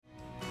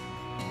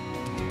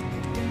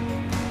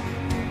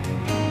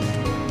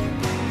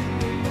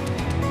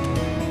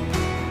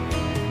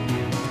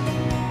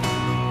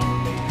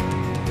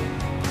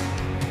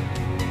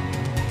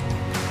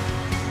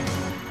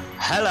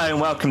Hello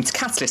and welcome to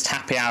Catalyst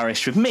Happy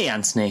Hourish with me,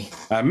 Anthony.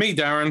 Me,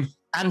 Darren.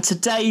 And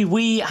today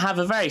we have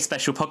a very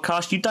special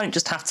podcast. You don't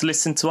just have to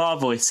listen to our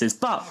voices,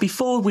 but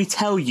before we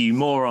tell you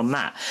more on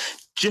that,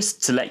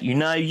 just to let you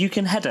know, you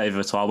can head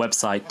over to our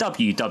website,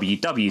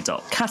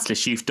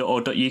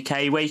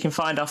 www.catalystyouth.org.uk, where you can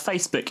find our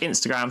Facebook,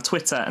 Instagram,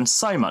 Twitter, and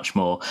so much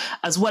more,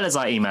 as well as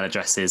our email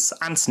addresses,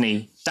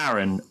 Anthony,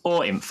 Darren,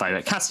 or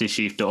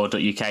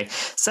info@catalystyouth.org.uk.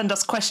 Send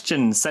us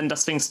questions, send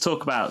us things to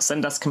talk about,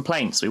 send us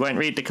complaints. We won't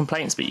read the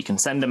complaints, but you can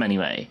send them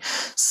anyway.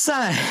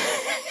 So...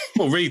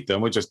 We'll read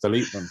them, we'll just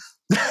delete them.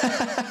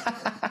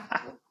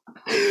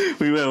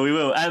 We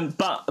will.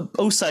 But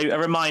also a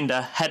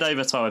reminder, head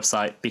over to our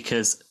website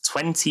because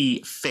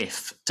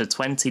 25th to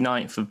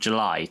 29th of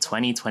July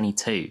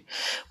 2022,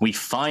 we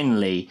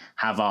finally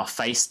have our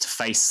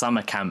face-to-face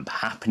summer camp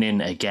happening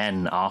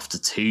again after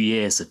 2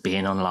 years of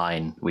being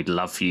online. We'd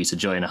love for you to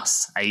join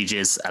us,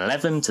 ages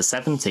 11 to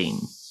 17.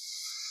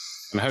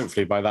 And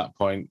hopefully by that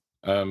point,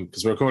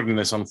 because we're recording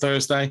this on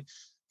Thursday,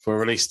 for a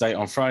release date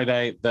on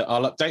Friday, that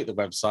I'll update the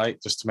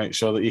website just to make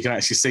sure that you can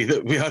actually see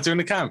that we are doing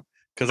the camp.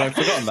 Because I've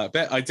forgotten that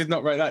bit. I did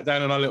not write that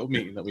down in our little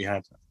meeting that we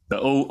had.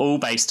 But all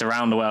based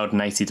around the world in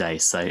 80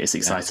 days, so it's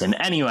exciting.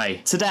 Yes.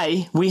 Anyway,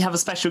 today we have a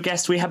special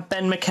guest. We have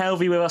Ben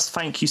McKelvey with us.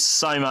 Thank you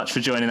so much for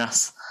joining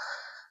us.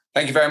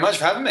 Thank you very much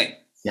for having me.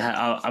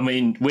 Yeah, I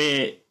mean,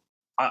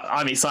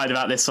 I'm excited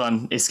about this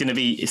one. It's going to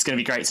be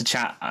great to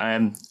chat.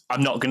 I'm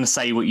not going to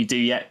say what you do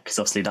yet because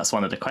obviously that's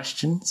one of the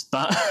questions.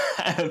 But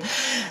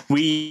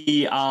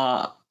we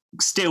are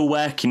still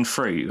working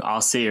through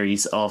our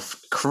series of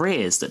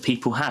careers that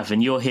people have,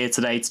 and you're here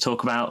today to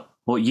talk about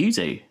what you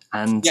do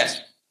and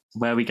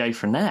where we go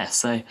from there.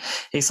 So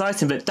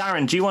exciting. But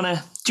Darren, do you want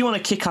to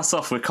kick us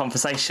off with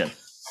conversation?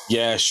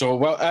 Yeah, sure.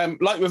 Well,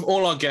 like with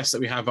all our guests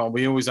that we have on,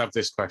 we always have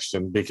this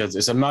question because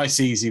it's a nice,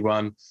 easy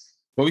one.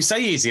 Well, we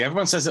say easy.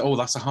 Everyone says, "Oh,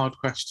 that's a hard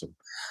question."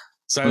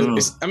 So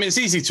it's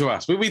easy to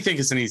us. We think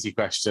it's an easy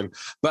question.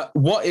 But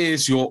what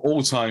is your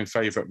all-time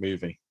favourite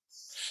movie?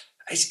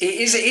 It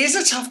is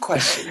a tough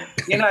question.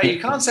 You know, you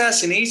can't say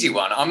that's an easy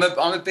one. I'm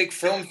a big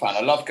film fan. I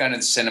love going to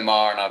the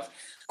cinema, and I've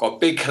got a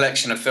big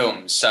collection of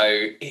films. So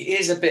it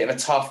is a bit of a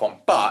tough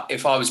one. But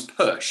if I was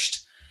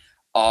pushed,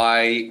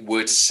 I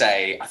would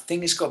say I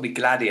think it's got to be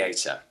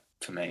Gladiator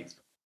for me.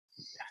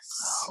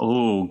 Yes.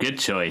 Oh, good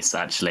choice.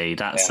 Actually,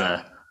 it's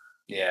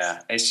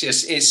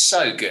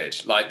so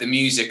good. Like the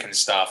music and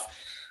stuff.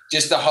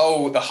 Just the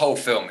whole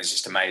film is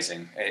just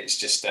amazing. It's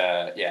just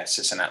it's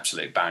just an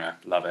absolute banger.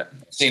 Love it.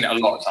 I've seen it a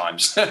lot of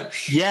times.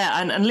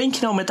 Yeah, and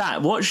linking on with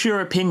that, what's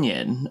your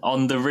opinion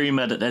on the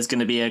rumour that there's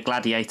going to be a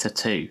Gladiator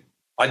 2?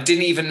 I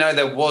didn't even know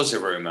there was a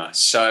rumour,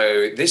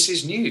 so this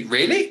is new.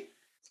 Really?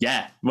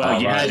 Yeah,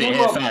 well, you heard it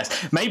here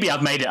first. Maybe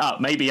I've made it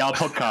up. Maybe our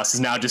podcast is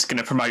now just going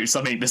to promote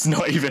something that's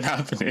not even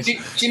happening. Do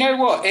you know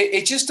what?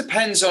 It just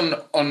depends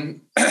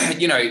on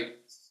you know,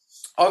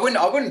 I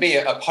wouldn't be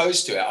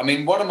opposed to it. I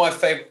mean, one of my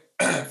favourite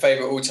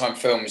all-time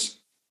films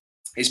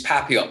is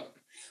Papillon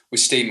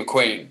with Steve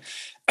McQueen,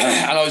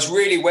 and I was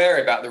really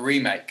wary about the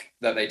remake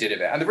that they did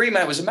of it, and the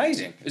remake was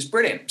amazing. It was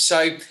brilliant.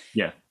 So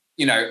yeah,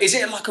 you know, is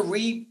it like a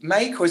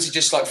remake or is it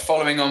just like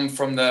following on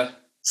from the...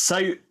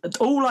 So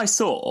all I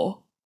saw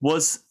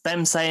was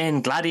them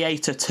saying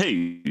Gladiator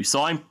 2,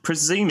 so I'm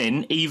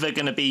presuming either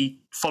going to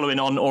be following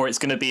on or it's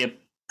going to be a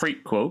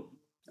prequel.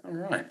 All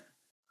right.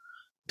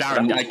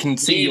 Darren, I can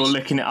see you're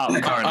looking it up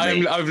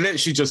currently. I've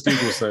literally just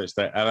Google searched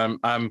it, and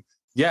I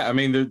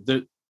mean,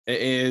 it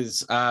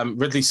is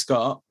Ridley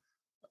Scott.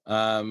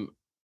 I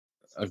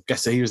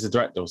guess he was the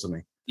director or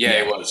something.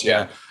 Yeah, he was.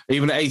 Yeah.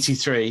 Even at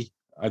 83,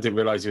 I didn't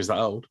realise he was that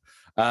old.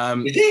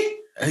 Did he?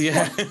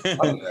 Yeah. I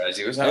didn't realise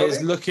he was that old.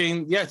 He's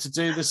looking, to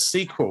do the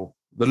sequel,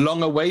 the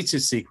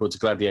long-awaited sequel to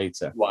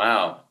Gladiator.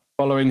 Wow.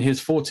 Following his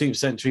 14th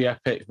century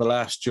epic, The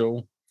Last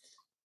Duel.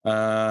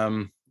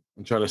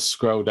 I'm trying to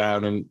scroll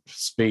down and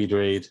speed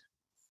read.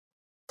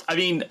 I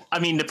mean,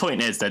 the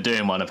point is they're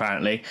doing one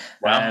apparently.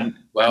 Wow.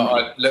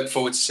 I look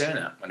forward to seeing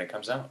it when it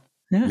comes out.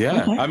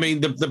 Yeah. Okay. I mean,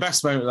 the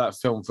best moment of that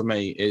film for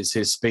me is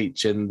his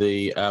speech in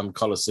the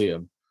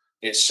Colosseum.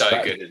 It's so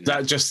good, isn't it?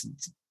 That just,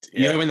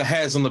 you know, when the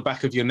hairs on the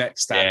back of your neck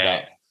stand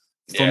up.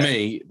 For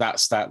me, that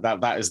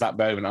is that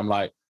moment. I'm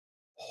like,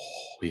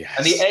 oh, yes.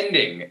 And the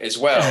ending as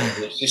well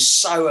is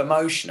just so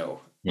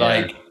emotional. Yeah.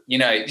 Like, you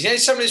know,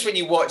 sometimes when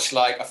you watch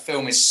like a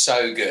film is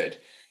so good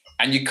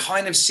and you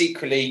kind of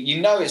secretly,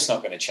 you know, it's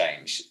not going to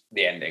change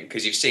the ending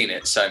because you've seen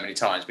it so many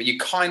times, but you're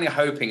kind of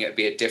hoping it'd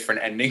be a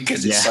different ending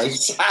because it's so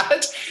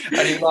sad.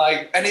 And you're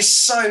like, and it's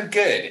so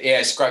good. Yeah,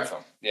 it's a great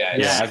film.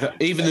 Yeah.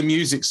 Even the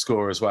music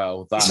score as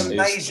well. It's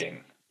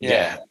amazing.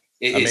 Yeah.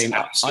 I mean,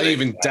 I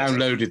even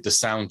downloaded the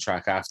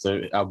soundtrack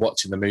after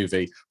watching the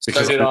movie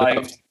because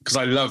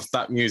I loved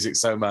that music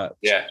so much.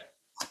 Yeah.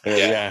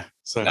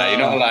 So, no, you're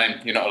not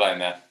alone. You're not alone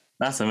there.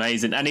 That's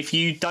amazing. And if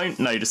you don't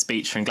know the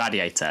speech from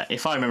Gladiator,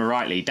 if I remember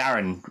rightly,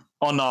 Darren,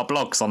 on our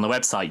blogs on the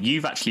website,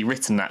 you've actually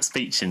written that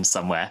speech in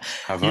somewhere.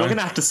 You're going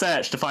to have to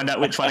search to find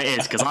out which one it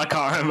is because I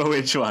can't remember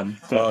which one.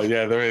 Oh,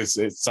 yeah, there is.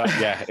 It's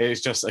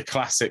it's just a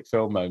classic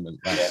film moment.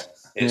 Yeah,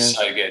 it's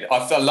so good.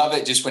 I love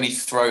it just when he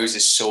throws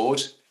his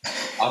sword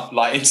up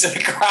like into the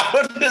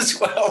crowd as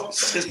well.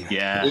 It's just,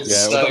 Yeah. it's Yeah,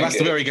 so well, that's the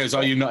good. bit where he goes,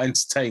 "Are you not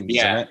entertained?"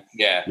 Yeah, Isn't it?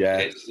 yeah, Yeah.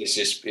 It's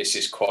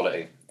just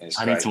quality. It's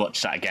I great. need to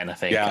watch that again, I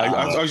think. Yeah,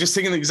 I was just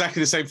thinking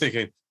exactly the same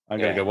thinking. I'm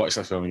going to go watch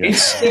that film again.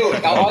 It's still.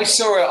 I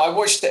saw it. I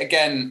watched it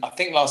again. I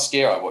think last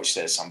year I watched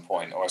it at some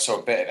point, or I saw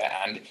a bit of it,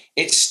 and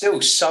it's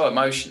still so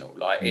emotional.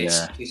 Like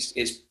it's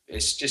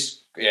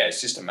just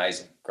it's just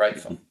amazing. Great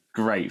film.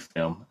 Great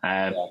film.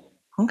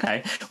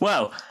 Okay,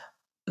 well,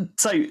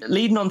 so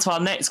leading on to our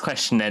next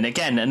question, then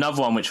again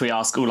another one which we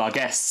ask all our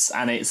guests,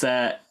 and it's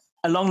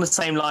along the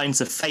same lines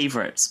of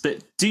favourites.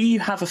 But do you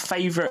have a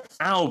favourite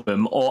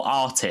album or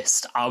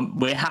artist?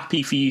 We're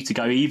happy for you to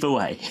go either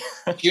way.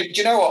 Do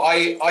you know what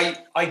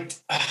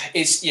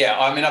it's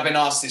I mean, I've been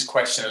asked this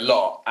question a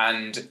lot,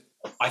 and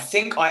I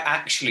think I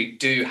actually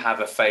do have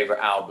a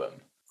favourite album.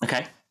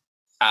 Okay.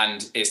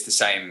 And it's the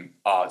same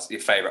your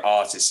favourite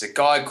artist, a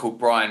guy called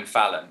Brian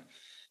Fallon.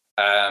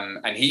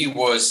 And he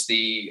was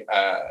the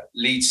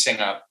lead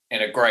singer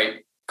in a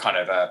great kind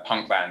of a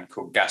punk band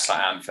called Gaslight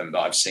Anthem that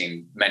I've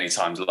seen many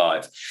times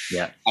live.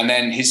 Yeah. And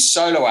then his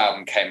solo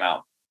album came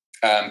out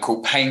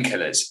called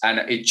Painkillers, and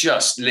it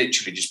just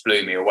literally just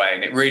blew me away.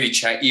 And it really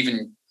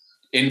even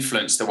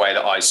influenced the way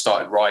that I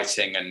started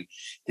writing. And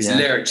his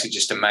lyrics are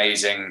just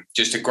amazing,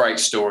 just a great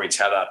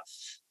storyteller.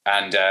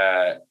 And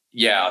I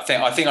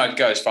think I'd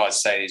go as far as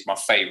to say he's my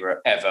favourite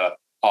ever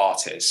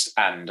artist,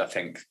 and I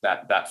think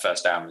that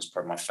first album is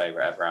probably my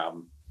favourite ever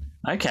album.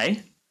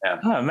 Okay. Yeah.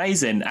 Oh,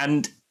 amazing.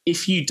 And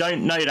if you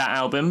don't know that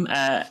album,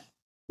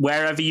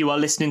 wherever you are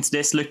listening to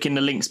this, look in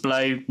the links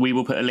below. We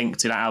will put a link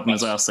to that album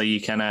as well, so you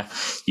can go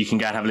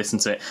and have a listen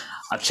to it.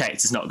 I've checked;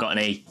 it's not got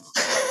an E.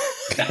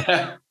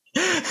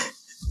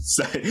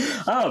 So,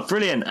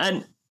 brilliant!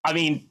 And I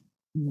mean,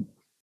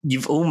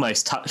 you've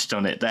almost touched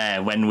on it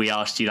there when we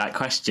asked you that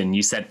question.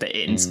 You said that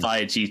it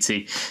inspired you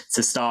to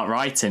start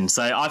writing.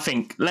 So I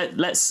think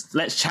let's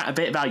chat a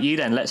bit about you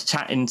then. Let's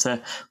chat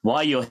into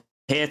why you're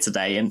here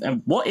today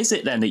and what is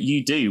it then that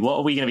you do? What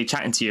are we going to be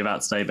chatting to you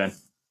about today, Ben?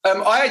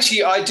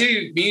 I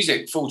do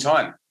music full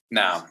time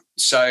now.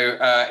 So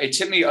it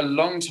took me a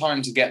long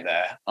time to get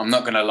there. I'm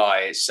not going to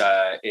lie.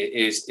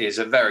 It is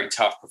a very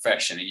tough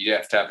profession, and you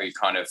have to have your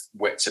kind of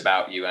wits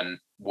about you and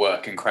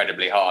work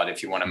incredibly hard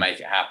if you want to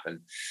make it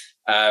happen.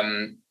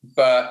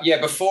 But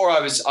yeah,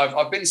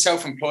 I've been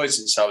self-employed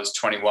since I was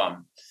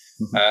 21.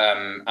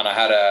 And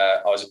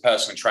I was a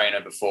personal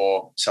trainer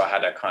before, so I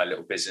had a kind of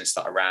little business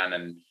that I ran,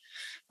 and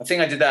I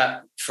think I did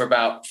that for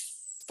about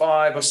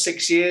 5 or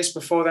 6 years.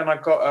 Before then I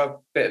got a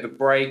bit of a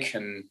break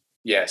and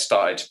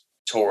started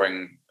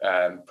touring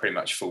pretty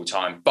much full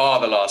time,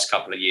 bar the last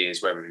couple of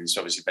years where everything's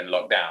obviously been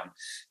locked down.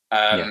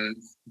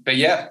 But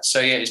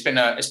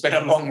it's been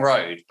a long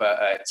road, but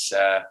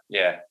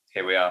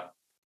here we are.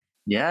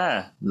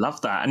 Yeah,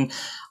 love that. And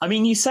I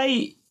mean, you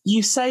say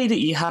that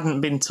you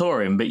hadn't been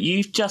touring, but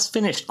you've just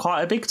finished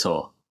quite a big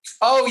tour.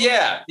 Oh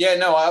yeah,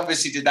 no, I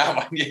obviously did that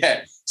one.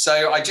 Yeah,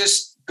 so I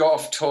just got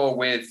off tour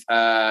with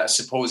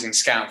supporting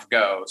Scout for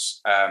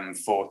Girls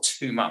for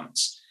 2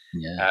 months.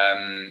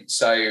 Yeah.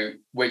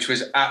 Which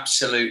was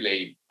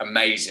absolutely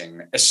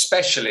amazing,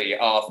 especially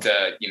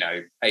after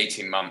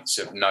 18 months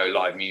of no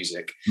live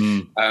music.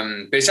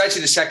 But it's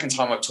actually the second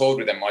time I've toured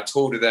with them. I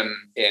toured with them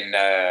in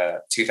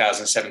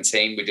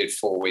 2017. We did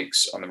 4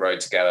 weeks on the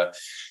road together.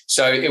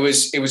 So it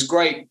was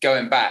great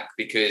going back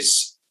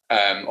because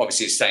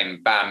obviously the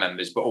same band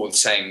members, but all the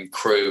same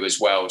crew as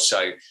well.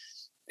 So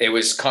it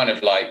was kind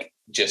of like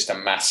just a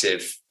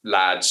massive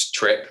lads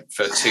trip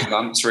for 2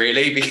 months,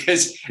 really,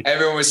 because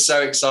everyone was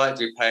so excited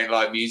to be playing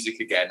live music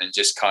again, and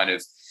just kind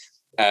of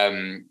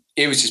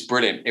it was just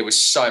brilliant. It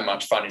was so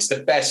much fun. It's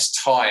the best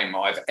time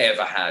I've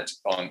ever had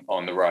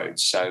on the road.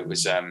 So it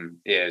was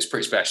it was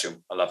pretty special.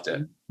 I loved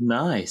it.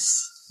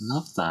 Nice.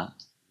 Love that.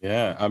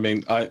 Yeah, I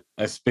mean,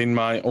 it's been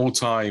my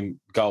all-time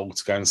goal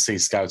to go and see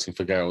Scouting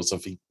for Girls.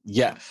 I've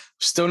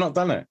still not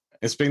done it.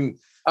 It's been.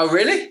 Oh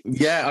really?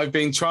 Yeah, I've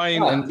been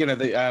trying, and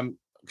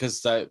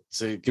because to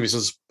give you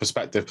some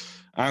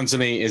perspective,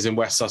 Anthony is in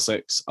West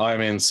Sussex,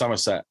 I'm in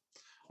Somerset,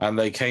 and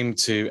they came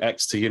to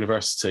Exeter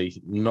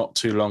University not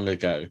too long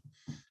ago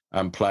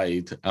and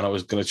played, and I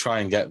was going to try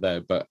and get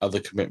there, but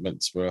other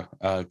commitments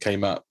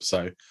came up.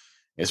 So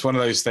it's one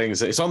of those things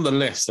that it's on the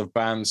list of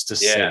bands to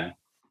see.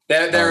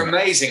 They're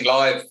amazing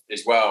live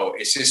as well.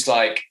 It's just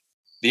like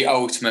the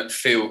ultimate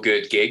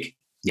feel-good gig.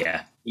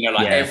 Yeah.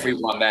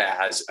 Everyone there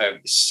has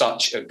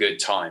such a good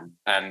time,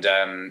 and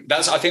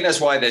I think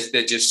that's why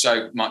they're just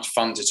so much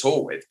fun to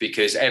tour with,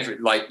 because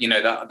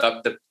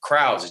the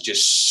crowds are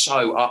just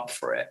so up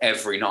for it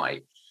every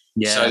night.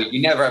 Yeah. So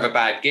you never have a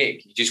bad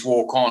gig. You just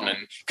walk on,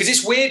 and because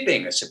it's weird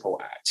being a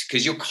support act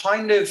because you're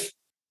kind of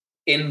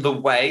in the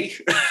way.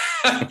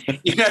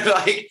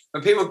 Like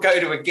when people go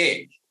to a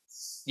gig,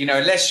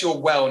 unless you're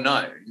well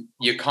known,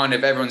 you're kind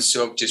of, everyone's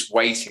sort of just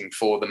waiting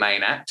for the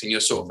main act, and you're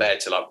sort of there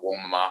to like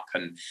warm them up.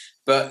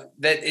 But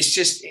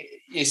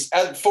it's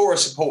for a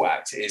support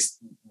act, it is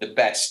the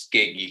best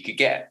gig you could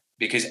get,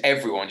 because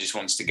everyone just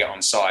wants to get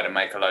on side and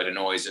make a load of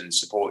noise and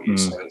support you.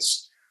 So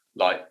it's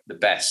like the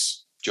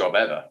best job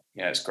ever.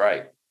 It's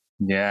great.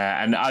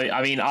 Yeah, and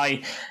I mean,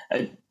 I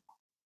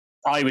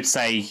would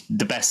say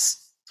the best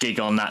gig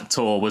on that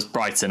tour was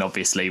Brighton,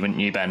 obviously, wouldn't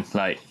you, Ben?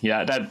 Like,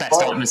 yeah, the best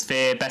Brighton.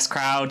 atmosphere, best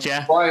crowd,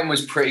 yeah. Brighton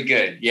was pretty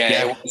good.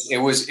 Yeah. It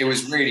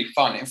was really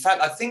fun. In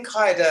fact, I think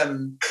I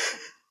can't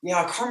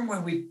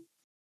remember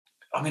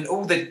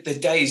all the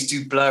days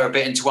do blur a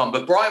bit into one,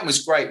 but Brighton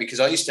was great because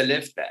I used to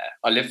live there.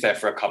 I lived there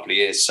for a couple of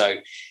years, so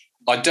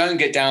I don't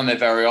get down there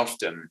very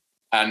often.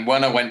 And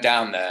when I went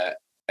down there,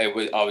 I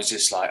was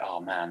just like, oh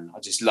man, I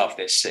just love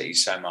this city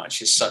so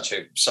much. It's such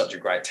a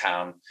great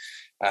town.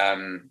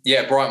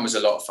 Brighton was a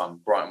lot of fun.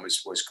 Brighton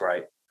was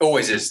great.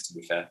 Always is, to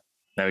be fair.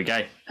 There we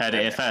go. Heard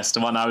it here first. The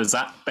one I was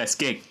at, best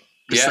gig.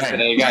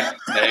 There you go.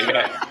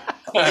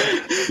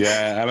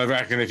 Yeah, and I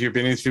reckon if you've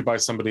been interviewed by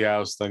somebody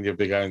else, then you'll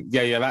be going,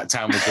 yeah, that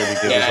town was really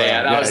good as well.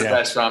 Yeah, that was the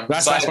best one.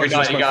 That's every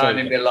night you go in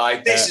and be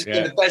like, this has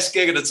been the best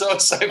gig of the tour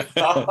so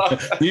far.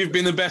 You've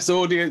been the best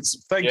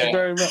audience. Thank you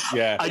very much.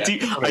 Yeah, I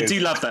do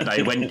love that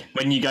though.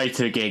 When you go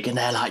to a gig and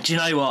they're like, do you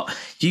know what?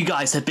 You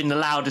guys have been the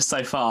loudest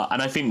so far.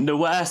 And I think the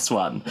worst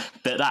one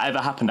that ever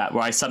happened at,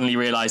 where I suddenly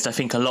realised, I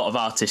think a lot of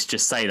artists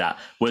just say that,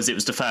 was it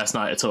was the first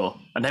night of tour,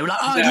 and they were like,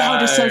 oh,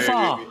 loudest so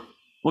far.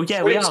 Well,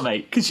 yeah, we are,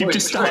 mate, because you've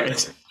just started.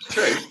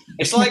 True.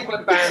 It's like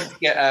when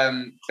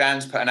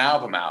bands put an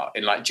album out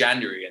in like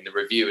January and the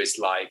review is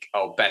like,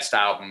 oh, best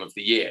album of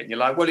the year. And you're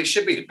like, well, it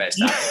should be the best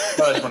album.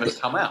 The first one has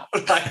come out.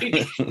 Like,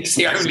 it's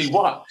the only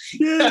one.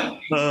 Yeah.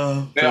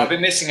 But I've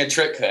been missing a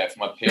trick there for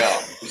my PR,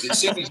 because as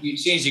soon as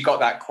you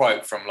got that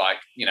quote from like,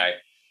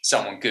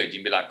 someone good,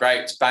 you'd be like, great,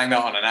 let's bang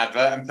that on an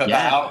advert and put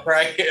that out,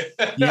 great.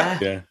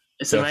 Yeah.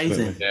 It's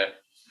amazing.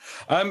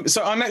 Yeah.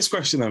 So our next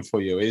question then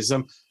for you is,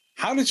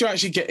 how did you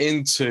actually get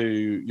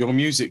into your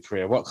music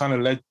career? What kind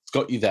of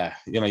got you there?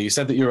 You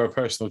said that you were a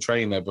personal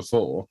trainer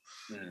before.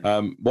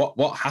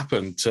 What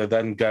happened to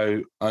then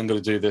go, I'm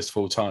going to do this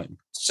full time?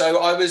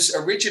 So I was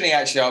originally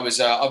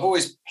I've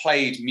always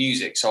played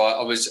music. So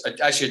I was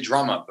actually a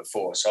drummer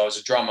before. So I was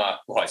a drummer.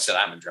 Well, I still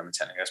am a drummer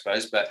technically, I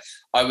suppose. But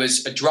I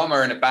was a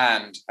drummer in a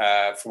band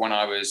for when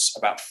I was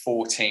about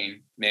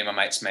 14. Me and my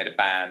mates made a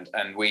band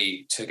and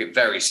we took it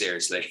very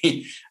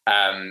seriously.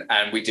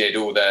 And we did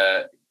all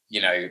the,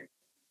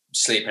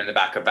 sleeping in the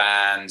back of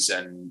vans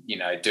and,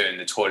 doing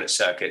the toilet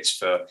circuits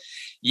for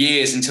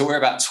years until we were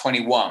about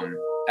 21.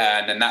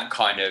 And then that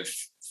kind of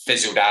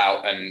fizzled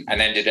out and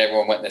ended.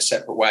 Everyone went their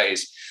separate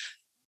ways.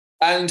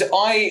 And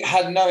I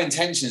had no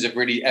intentions of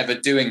really ever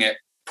doing it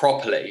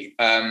properly.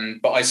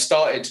 But I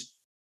started,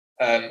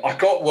 I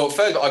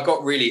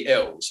got really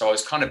ill. So I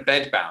was kind of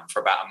bedbound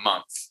for about a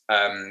month.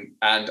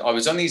 And I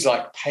was on these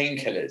like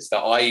painkillers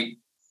that I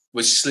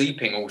was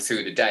sleeping all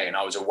through the day and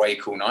I was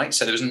awake all night.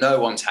 So there was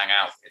no one to hang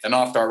out with. And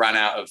after I ran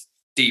out of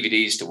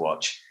DVDs to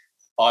watch,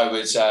 I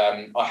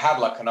had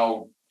like an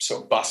old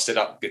sort of busted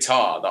up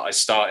guitar that I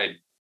started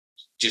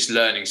just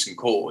learning some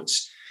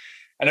chords,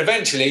 and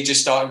eventually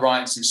just started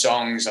writing some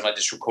songs, and I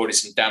just recorded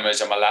some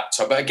demos on my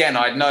laptop. But again,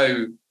 I had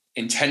no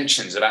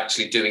intentions of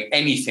actually doing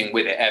anything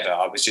with it ever.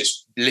 I was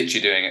just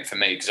literally doing it for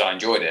me because I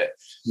enjoyed it.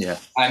 Yeah.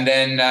 And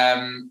then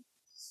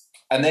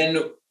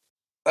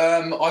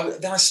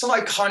I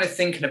started kind of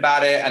thinking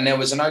about it, and there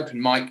was an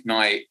open mic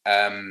night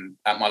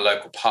at my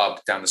local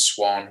pub down the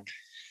Swan,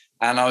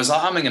 and I was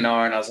like humming an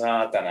hour, and I was like,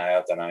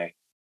 I don't know.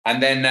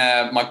 And then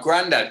my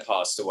granddad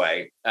passed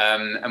away,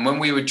 and when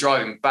we were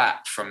driving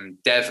back from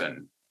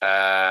Devon,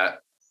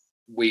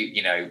 we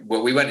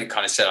went and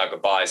kind of said our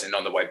goodbyes, and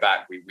on the way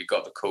back, we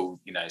got the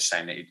call,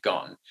 saying that he'd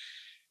gone.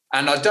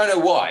 And I don't know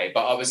why,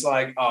 but I was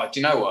like, oh,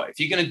 do you know what? If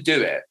you're going to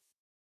do it,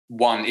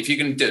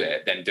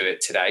 then do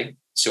it today,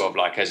 sort of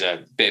like as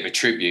a bit of a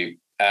tribute.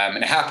 And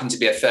it happened to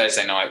be a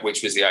Thursday night,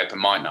 which was the open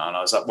mic night. And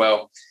I was like,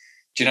 well,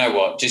 do you know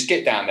what? Just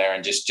get down there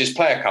and just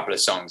play a couple of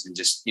songs and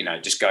just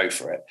go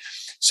for it.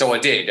 So I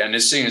did. And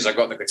as soon as I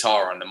got the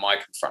guitar on the mic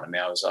in front of me,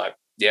 I was like,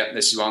 yeah,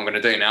 this is what I'm going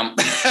to do now.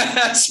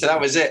 So that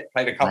was it.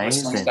 Played a couple of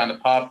songs down the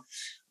pub.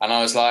 And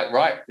I was like,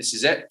 right, this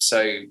is it.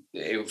 So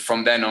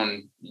from then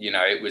on,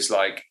 it was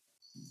like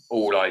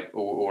all I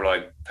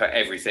put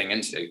everything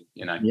into,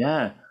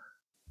 Yeah.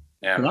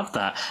 I love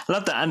that.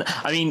 And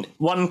I mean,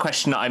 one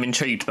question that I'm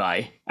intrigued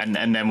by, and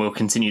then we'll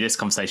continue this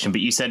conversation,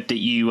 but you said that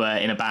you were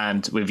in a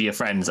band with your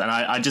friends, and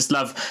I just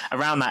love,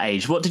 around that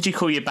age, what did you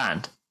call your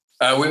band?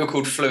 We were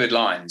called Fluid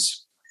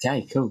Lines.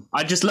 Okay, cool.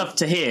 I just love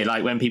to hear,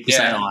 like, when people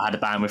say, oh, I had a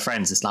band with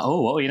friends, it's like, oh,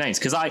 what were your names?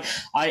 Because I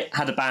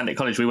had a band at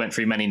college, we went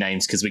through many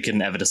names because we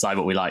couldn't ever decide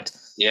what we liked.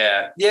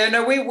 No,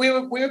 we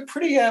were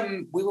pretty,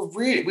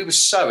 we were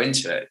so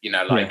into it,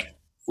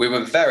 we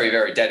were very,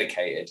 very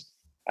dedicated.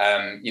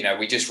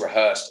 We just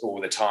rehearsed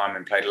all the time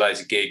and played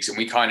loads of gigs, and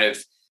we kind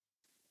of,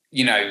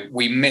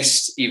 we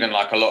missed even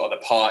like a lot of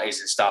the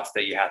parties and stuff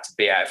that you had to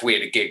be at. If we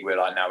had a gig, we were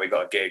like, no, we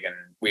got a gig, and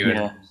we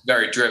were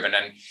very driven.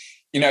 And,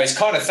 it's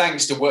kind of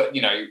thanks to what,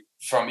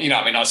 from,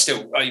 I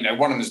still, one of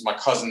them is my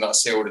cousin that I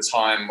see all the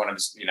time. One of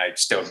them's,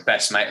 still the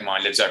best mate of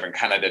mine, lives over in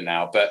Canada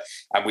now,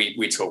 and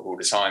we talk all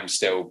the time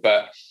still.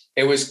 But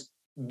it was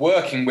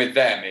working with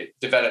them, it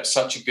developed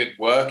such a good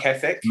work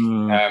ethic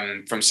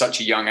from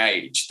such a young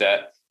age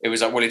that it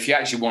was like, well, if you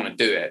actually want to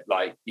do it,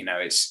 like,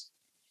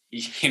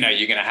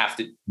 you're going to have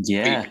to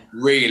be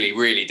really,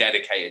 really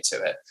dedicated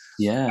to it.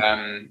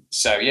 Yeah.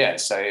 So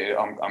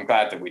I'm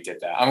glad that we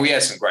did that, and we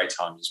had some great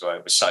times as well.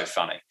 It was so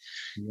funny.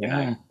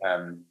 Yeah.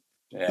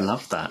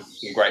 Love that.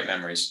 Some great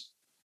memories.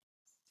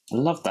 I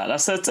love that.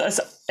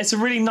 It's a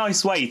really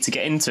nice way to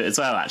get into it as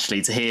well,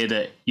 actually, to hear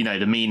that,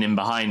 the meaning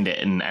behind it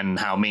and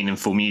how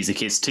meaningful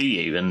music is to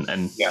you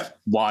and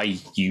why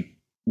you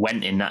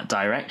went in that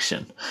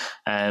direction.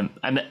 I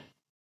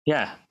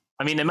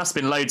mean, there must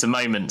have been loads of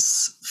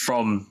moments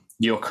from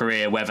your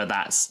career, whether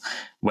that's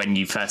when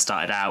you first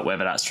started out,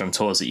 whether that's from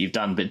tours that you've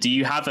done, but do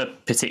you have a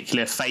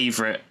particular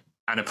favourite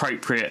and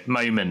appropriate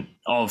moment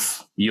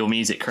of your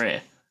music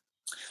career?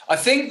 I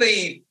think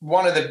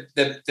one of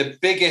the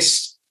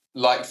biggest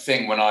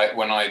thing when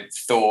I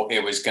thought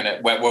it was gonna,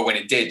 when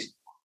it did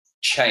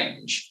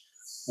change,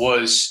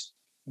 was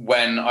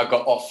when I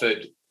got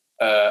offered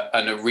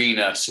an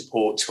arena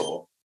support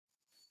tour,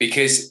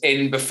 because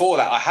before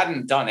that I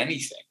hadn't done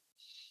anything,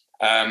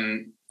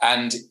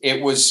 and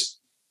it was,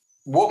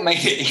 what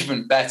made it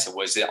even better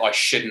was that I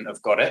shouldn't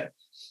have got it.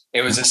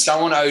 It was that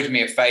someone owed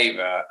me a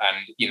favor,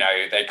 and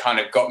they kind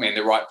of got me in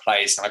the right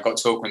place, and I got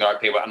talking with the right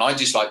people, and I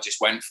just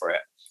went for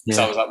it. Yeah.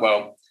 So I was like,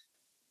 well,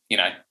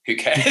 who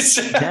cares?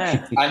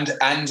 Yeah.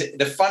 and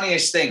the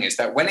funniest thing is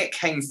that when it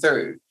came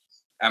through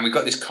and we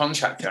got this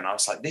contract, and I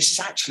was like, this is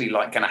actually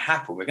going to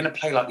happen. We're going to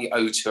play the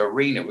O2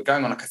 Arena. We're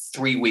going on a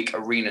 3-week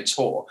arena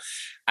tour.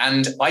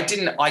 And I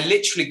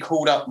literally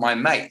called up my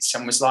mates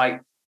and was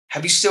like,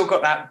 have you still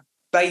got that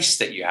bass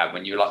that you had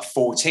when you were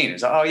 14?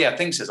 It's like, oh yeah, I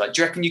think so. It's like,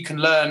 do you reckon you can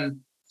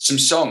learn some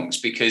songs?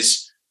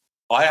 Because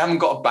I haven't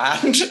got a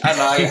band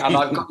and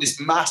I've got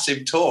this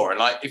massive tour. And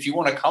if you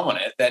want to come on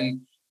it,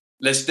 then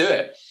let's do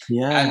it.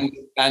 Yeah.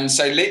 And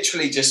so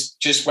literally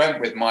just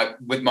went with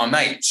my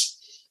mates.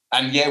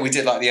 And yeah, we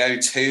did the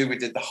O2, we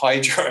did the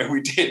Hydro,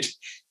 we did,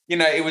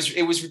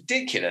 it was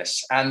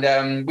ridiculous.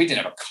 And we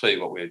didn't have a clue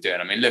what we were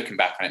doing. I mean, looking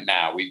back on it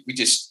now, we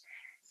just,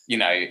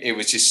 it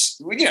was just,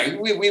 we didn't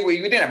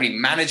have any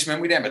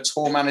management. We didn't have a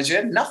tour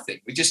manager, nothing.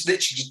 We just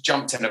literally just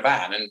jumped in a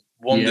van and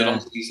wandered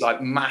onto these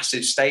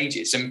massive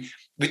stages. And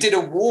we did a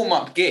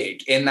warm-up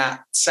gig in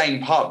that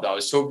same pub that I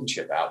was talking to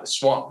you about, the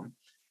Swan.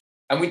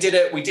 And we did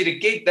a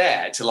gig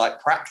there to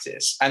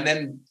practice. And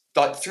then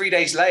 3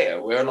 days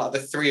later, we were the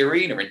 3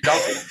 Arena in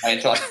Dublin,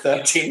 playing to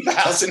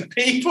 13,000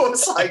 people.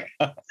 It's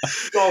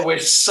God, we're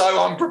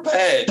so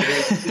unprepared.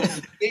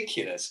 It's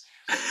ridiculous.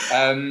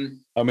 I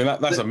mean,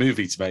 that's a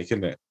movie to make,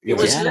 isn't it? It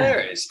was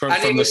hilarious.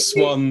 From the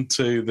Swan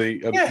to the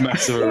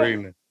massive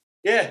arena.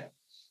 Yeah.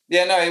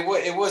 Yeah, no,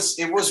 it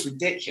was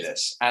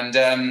ridiculous. And,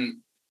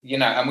 and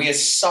we had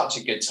such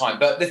a good time.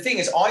 But the thing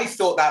is, I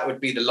thought that would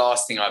be the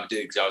last thing I would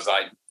do, because I was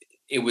like,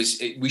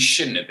 we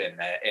shouldn't have been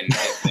there in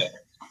the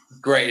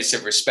greatest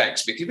of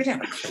respects, because we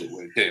didn't have a clue what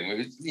we were doing. We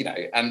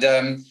were, and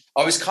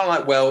I was kind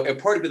of well, it'll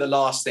probably be the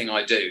last thing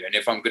I do. And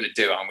if I'm going to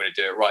do it, I'm going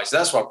to do it right. So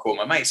that's why I called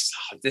my mates.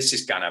 Oh, this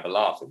is going to have a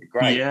laugh. It'd be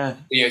great. Yeah.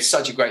 It's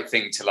such a great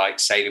thing to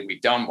say that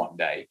we've done one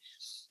day.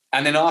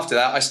 And then after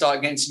that, I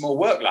started getting some more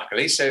work,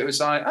 luckily. So it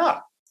was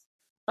I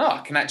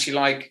can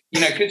actually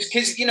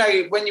because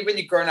when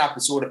you're growing up,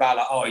 it's all about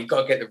you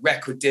got to get the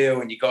record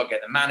deal and you got to get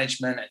the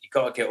management and you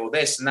got to get all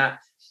this and that.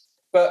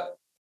 But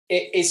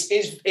it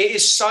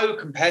is so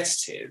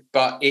competitive,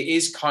 but it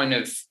is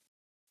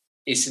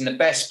it's in the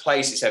best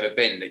place it's ever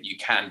been that you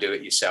can do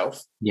it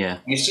yourself. Yeah.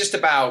 And it's just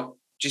about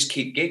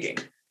keep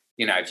gigging.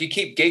 If you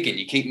keep gigging,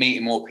 you keep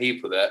meeting more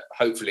people that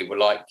hopefully will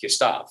like your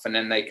stuff, and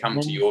then they come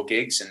to your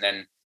gigs, and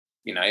then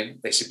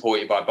they support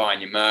you by buying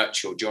your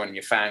merch or joining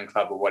your fan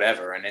club or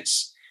whatever, and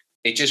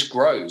it just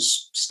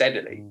grows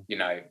steadily.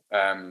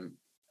 And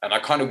I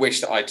kind of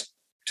wish that I'd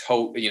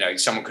told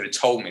someone could have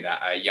told me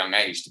that at a young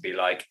age, to be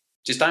like,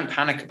 just don't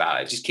panic about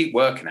it. Just keep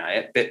working at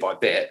it bit by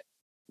bit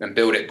and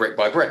build it brick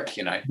by brick,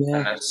 Yeah.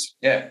 And that's,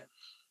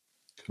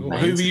 Cool.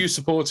 Who were you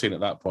supporting at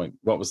that point?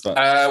 What was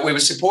that? We were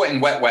supporting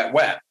Wet, Wet,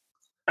 Wet.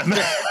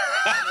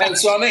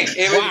 That's what I mean.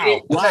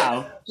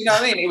 Wow. You know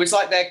what I mean? It was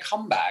their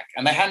comeback,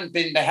 and they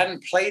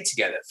hadn't played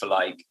together for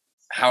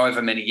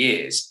however many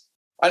years.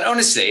 And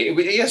honestly,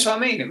 that's what I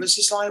mean. It was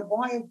just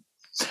why?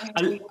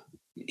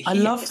 I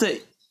love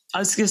that. I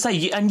was going to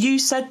say, and you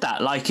said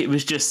that it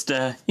was just,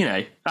 wet,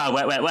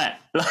 wet, wet.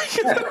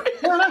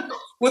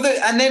 Well,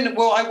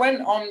 I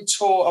went on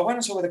tour. I went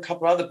on tour with a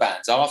couple of other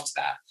bands after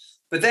that.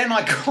 But then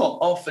I got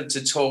offered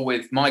to tour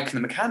with Mike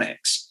and the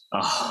Mechanics,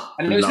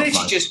 and it was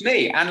literally just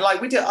me. And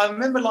we did. I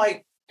remember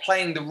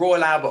playing the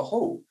Royal Albert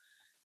Hall,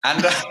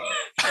 and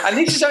and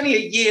this is only a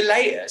year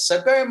later.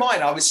 So bear in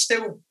mind, I was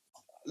still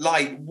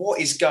what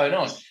is going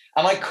on?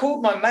 And I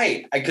called my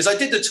mate, because I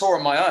did the tour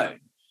on my own.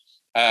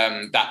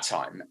 That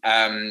time,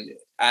 and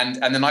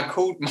then I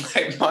called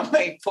my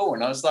mate Paul,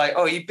 and I was like,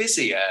 "Oh, are you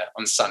busy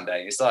on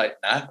Sunday?" He's like,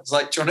 "Nah." I was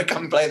like, "Do you want to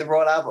come play the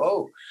Royal Albert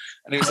Hall?"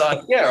 And he was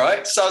like, "Yeah,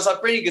 right." So I was like,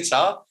 "Bring your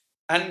guitar."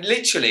 And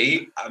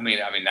literally, I mean,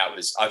 that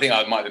was, I think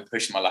I might have been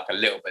pushing my luck a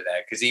little bit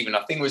there, because even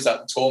I think it was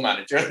the tour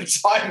manager at the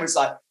time was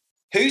like,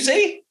 "Who's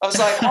he?" I was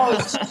like, "Oh,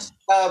 it's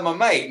my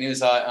mate," and he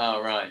was like,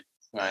 "Oh, right."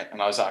 And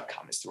I was like,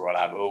 "Come, it's the Royal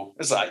Albert Hall." I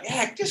was like,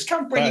 "Yeah, just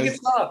come bring your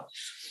guitar."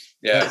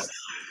 Yeah.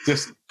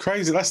 Just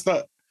crazy. That's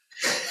not.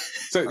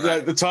 So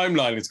the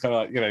timeline is kind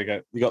of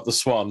like, you got the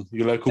Swan,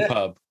 your local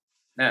pub.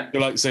 Yeah.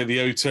 You're like, say, the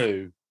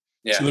O2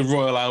 yeah. to the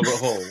Royal Albert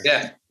Hall.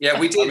 Yeah,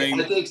 we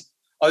did.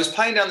 I was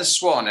playing down the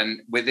Swan,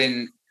 and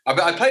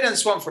I played down the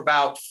Swan for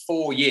about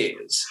 4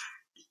 years,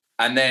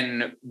 and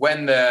then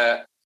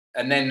within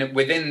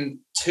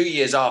 2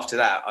 years after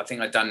that, I think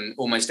I'd done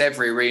almost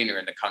every arena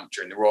in the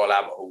country in the Royal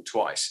Albert Hall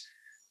twice.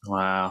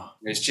 Wow,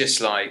 it's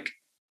just like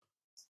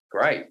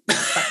great.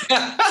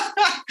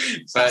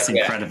 That's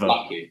incredible.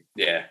 Lucky.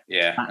 Yeah.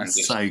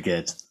 That's so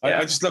good.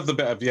 I just love the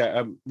bit of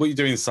what are you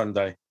doing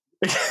Sunday?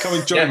 Come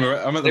and join me.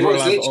 I'm at the Royal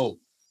Albert Hall.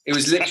 It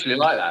was literally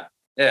like that.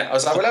 Yeah, I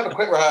was like, we'll have a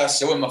quick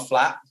rehearsal in my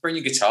flat, bring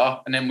your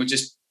guitar, and then we'll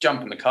just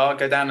jump in the car,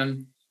 go down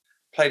and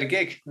play the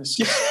gig.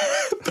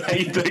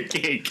 Play the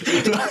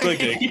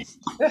gig.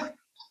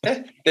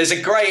 Yeah. There's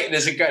a great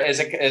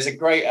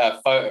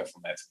photo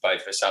from it for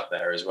both of us up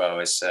there as well.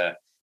 It's it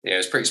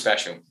was pretty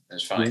special. It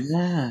was fun.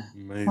 Yeah.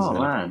 Amazing. Oh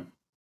man.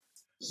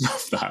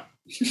 Love that.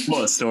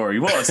 What a story.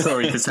 What a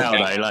story to tell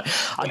though. Like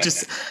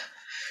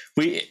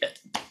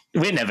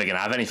we're never going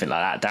to have anything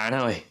like that,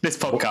 Darren, are we? This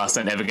podcast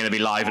ain't never going to be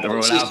live at the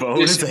Royal Albert Hall,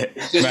 is it?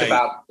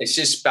 It's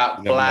just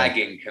about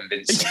blagging,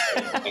 convincing.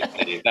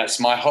 That's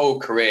my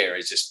whole career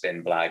has just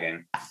been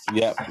blagging.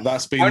 Yeah,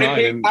 that's been How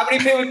many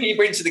people can you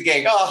bring to the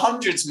gig? Oh,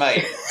 hundreds,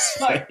 mate.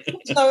 Like,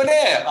 there's no one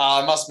here.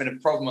 Oh, it must have been a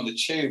problem on the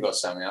tube or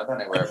something. I don't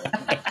know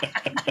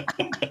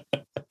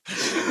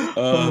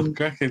where.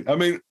 Cracking. I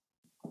mean,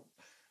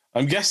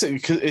 I'm guessing,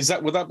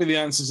 would that be the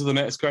answer to the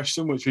next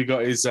question, which we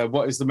got is,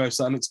 what is the most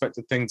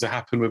unexpected thing to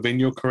happen within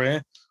your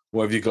career?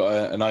 Or have you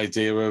got an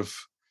idea of?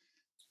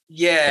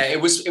 Yeah,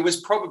 it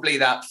was probably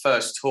that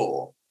first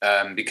tour,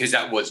 because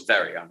that was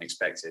very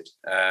unexpected.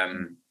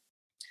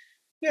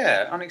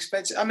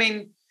 Unexpected. I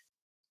mean,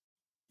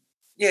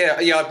 yeah,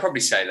 I'd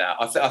probably say that.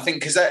 I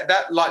think because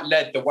that like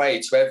led the way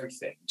to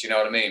everything. Do you know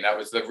what I mean? That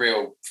was the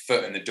real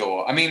foot in the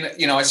door. I mean,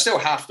 I still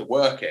have to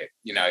work it,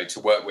 to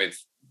work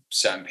with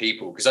certain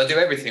people because I do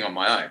everything on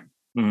my own.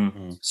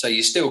 Mm-hmm. So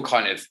you still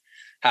kind of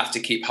have to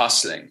keep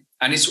hustling,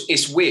 and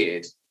it's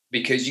weird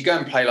because you go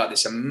and play like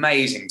this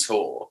amazing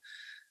tour,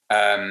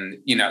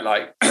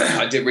 like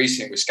I did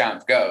recently with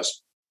Scouting for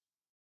Girls,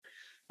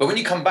 but when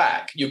you come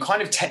back, you're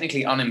kind of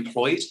technically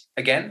unemployed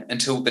again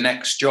until the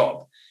next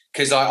job,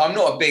 because I'm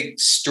not a big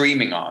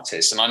streaming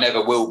artist and I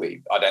never will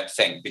be, I don't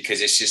think,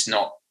 because it's just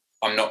not,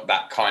 I'm not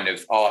that kind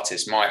of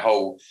artist. My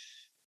whole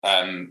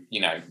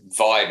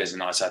vibe as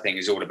an artist, I think,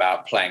 is all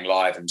about playing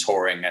live and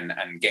touring and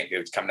getting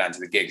people to come down to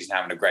the gigs and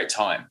having a great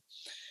time.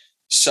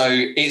 So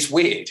it's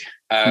weird.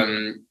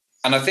 And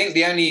I think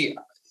the only,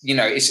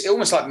 it's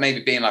almost like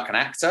maybe being like an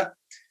actor.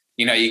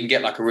 You can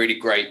get like a really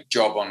great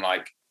job on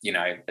like,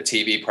 a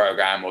TV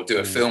program or do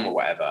a film or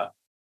whatever.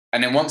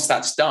 And then once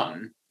that's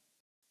done,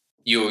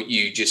 you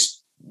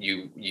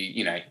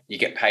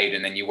get paid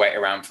and then you wait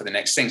around for the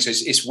next thing. So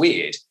it's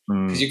weird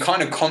because you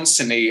kind of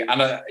constantly,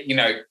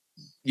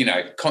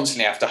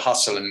 constantly have to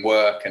hustle and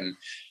work. And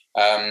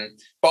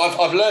but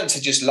I've learned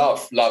to just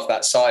love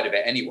that side of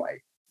it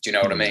anyway. Do you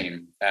know what I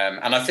mean?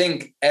 And I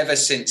think ever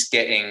since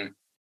getting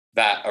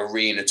that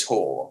arena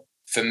tour,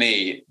 for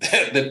me,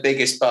 the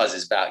biggest buzz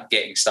is about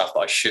getting stuff that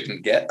I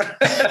shouldn't get.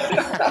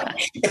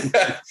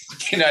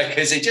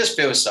 Because it just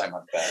feels so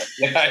much better.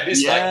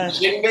 It's like, you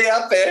shouldn't be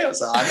up there. I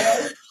was like, I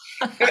know.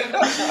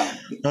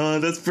 Oh,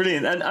 that's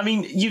brilliant. And I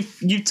mean,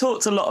 you've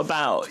talked a lot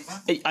about,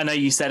 I know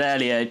you said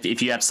earlier,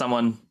 if you had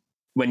someone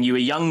when you were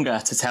younger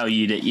to tell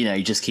you that,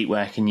 you just keep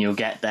working, you'll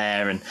get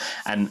there,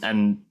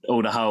 and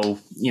all the whole,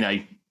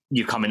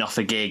 you're coming off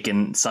a gig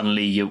and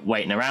suddenly you're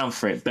waiting around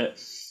for it. But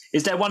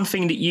is there one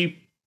thing that you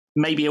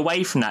maybe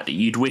away from that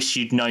you'd wish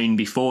you'd known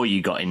before you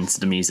got into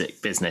the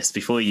music business,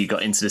 before you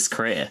got into this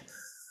career?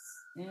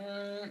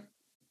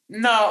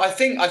 No, I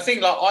think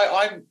like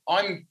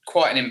I'm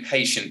quite an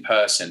impatient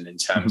person in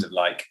terms of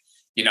like,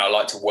 I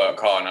like to work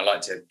hard and I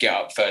like to get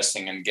up first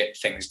thing and get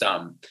things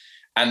done.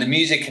 And the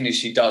music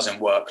industry doesn't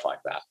work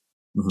like that.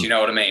 Mm-hmm. Do you know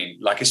what I mean?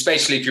 Like,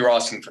 especially if you're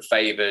asking for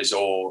favors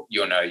or,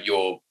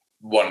 you're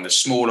one of the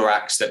smaller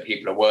acts that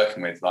people are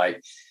working with,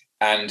 like,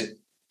 and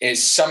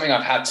it's something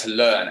I've had to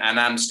learn and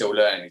I'm still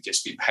learning, to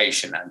just be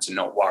patient and to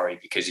not worry,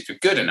 because if you're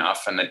good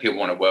enough and then people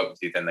want to work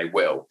with you, then they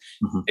will.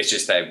 Mm-hmm. It's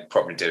just they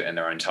probably do it in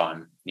their own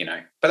time,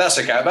 but that's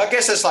okay. But I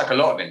guess that's like a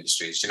lot of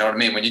industries, you know what I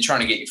mean? When you're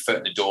trying to get your foot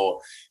in the door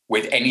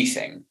with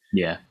anything,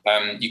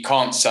 you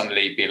can't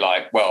suddenly be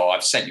like, well,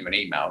 I've sent you an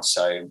email,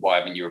 so why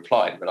haven't you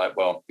replied? But like,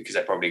 well, because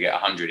they probably get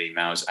 100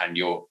 emails and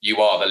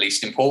you are the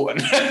least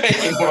important,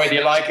 whether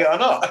you like it or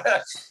not.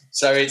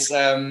 So it's,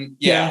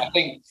 I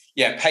think,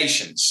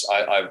 patience.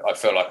 I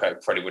feel like I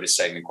probably would have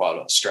saved me quite a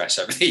lot of stress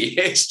over the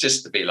years,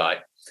 just to be like,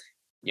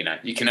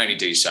 you can only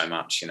do so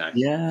much,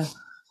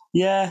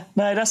 Yeah,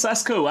 no,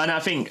 that's cool. And I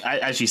think,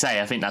 as you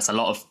say, I think that's a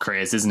lot of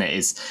careers, isn't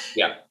it?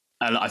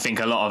 I think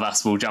a lot of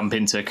us will jump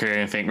into a career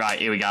and think, right,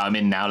 here we go, I'm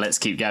in now, let's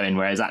keep going.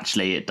 Whereas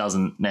actually it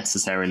doesn't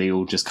necessarily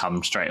all just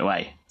come straight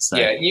away. So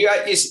you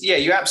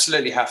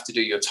absolutely have to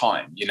do your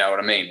time. You know what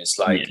I mean? It's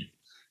like,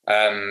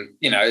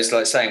 it's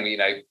like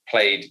saying,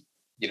 played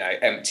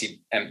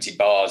empty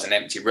bars and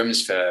empty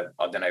rooms for,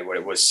 I don't know what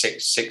it was,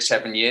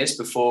 7 years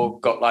before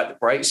got like the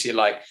break. So you're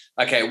like,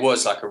 okay, it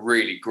was like a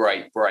really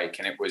great break,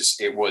 and it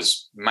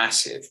was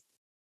massive,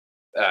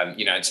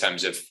 in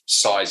terms of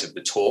size of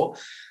the tour.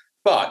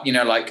 But,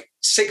 like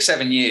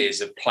 6-7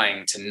 years of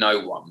playing to no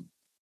one,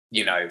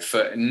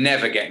 for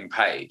never getting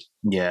paid.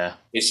 Yeah.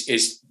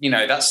 Is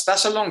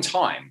that's a long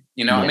time.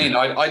 What I mean?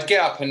 I'd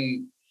get up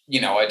and,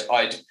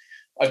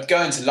 I'd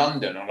go into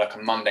London on like a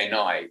Monday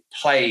night,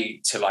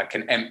 play to like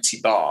an empty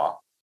bar,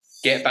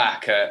 get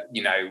back at,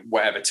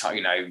 whatever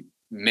time,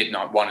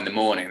 midnight, 1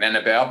 a.m. Then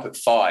I'd be up at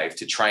 5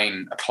 to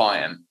train a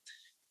client.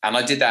 And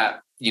I did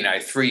that,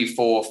 3,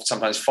 4,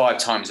 sometimes 5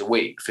 times a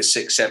week for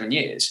 6-7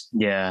 years.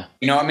 Yeah.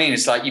 You know what I mean?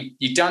 It's like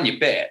you've done your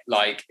bit,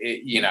 like,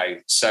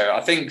 so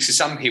I think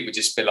some people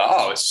just be like,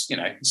 oh, it's,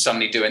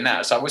 suddenly doing that.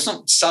 It's like, well, it's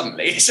not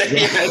suddenly, it's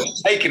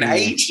taken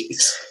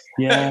ages.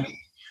 Yeah.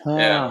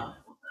 Yeah.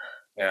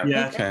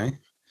 Okay.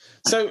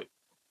 So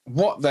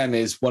what then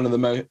is one of the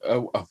most,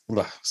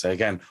 say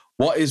again,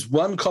 what is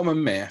one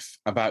common myth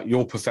about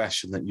your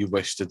profession that you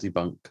wish to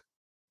debunk?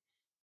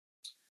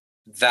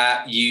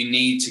 That you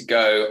need to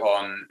go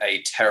on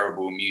a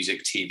terrible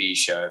music TV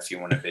show if you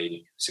want to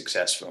be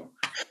successful.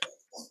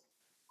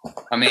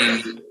 I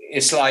mean,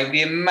 it's like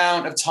the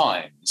amount of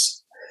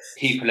times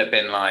people have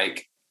been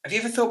like, have you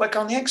ever thought about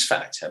going on the X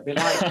Factor? I'd be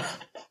like,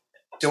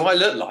 do I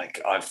look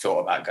like I've thought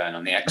about going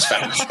on the X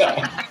Factor?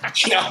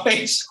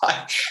 It's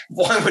like,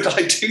 why would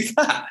I do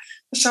that?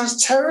 That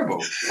sounds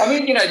terrible. I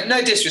mean,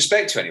 no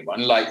disrespect to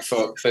anyone, like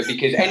for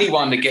because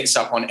anyone that gets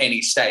up on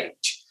any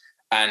stage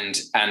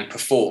and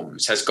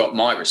performs has got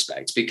my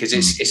respect, because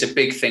it's a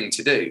big thing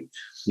to do.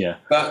 Yeah.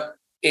 But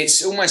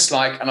it's almost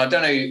like, and I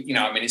don't know,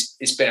 I mean,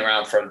 it's been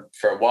around for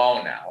a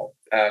while now,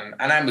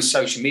 and with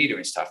social media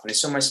and stuff, and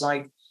it's almost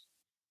like,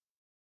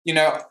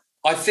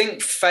 I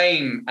think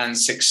fame and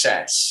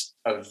success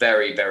are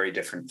very, very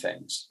different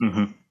things.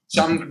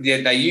 Mm-hmm.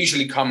 They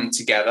usually come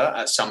together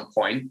at some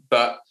point,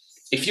 but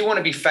if you want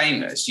to be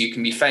famous, you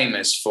can be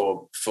famous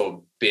for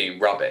being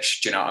rubbish.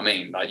 Do you know what I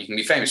mean? Like, you can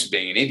be famous for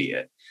being an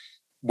idiot.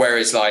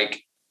 Whereas,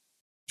 like,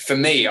 for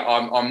me,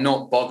 I'm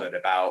not bothered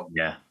about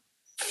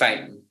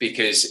fame,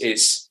 because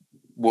it's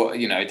what,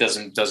 it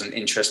doesn't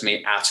interest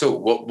me at all.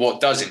 What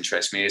does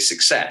interest me is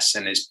success,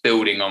 and it's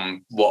building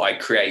on what I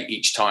create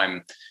each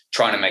time,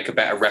 trying to make a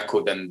better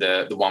record than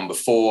the one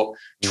before,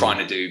 trying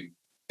to do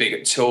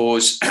bigger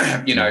tours,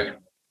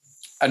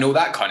 and all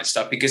that kind of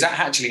stuff, because that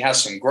actually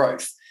has some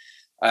growth.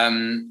 I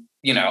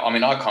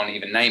mean, I can't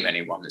even name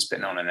anyone that's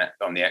been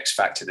on the X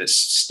Factor that's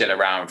still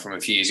around from a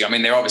few years ago. I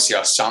mean, there obviously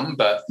are some,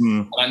 but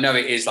I know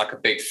it is like a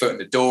big foot in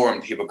the door,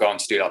 and people go on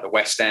to do like the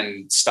West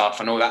End stuff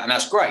and all that, and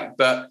that's great.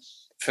 But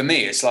for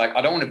me, it's like,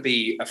 I don't want to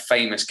be a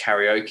famous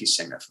karaoke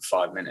singer for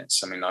 5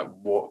 minutes. I mean, like,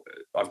 what?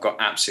 I've got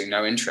absolutely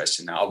no interest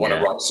in that. I want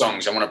to write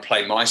songs. I want to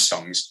play my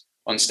songs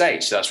on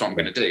stage. So that's what I'm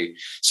going to do.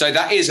 So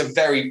that is a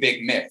very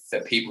big myth,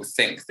 that people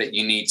think that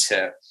you need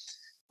to,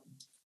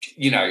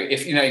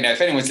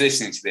 if anyone's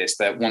listening to this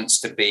that wants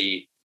to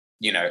be,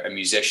 a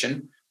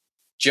musician,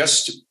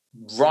 just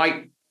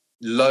write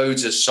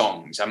loads of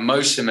songs, and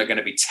most of them are going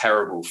to be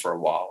terrible for a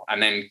while,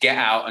 and then get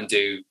out and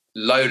do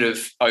load of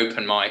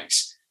open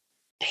mics,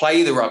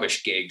 play the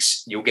rubbish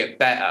gigs, you'll get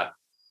better,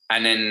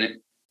 and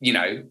then,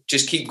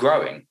 just keep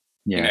growing.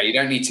 Yeah. You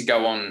don't need to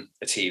go on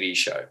a TV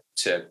show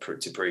to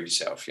prove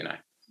yourself,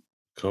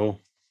 Cool.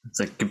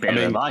 It's a good bit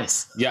of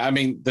advice. Yeah, I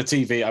mean, the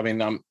TV, I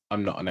mean,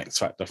 I'm not an X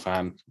Factor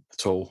fan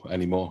at all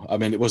anymore. I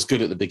mean, it was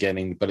good at the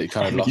beginning, but it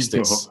kind of lost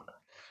its...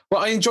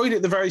 Well, I enjoyed it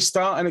at the very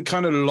start, and it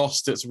kind of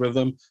lost its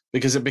rhythm,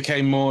 because it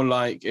became more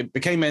like, it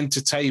became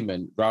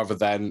entertainment rather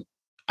than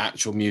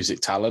actual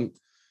music talent.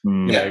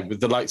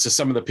 With the likes of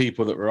some of the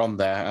people that were on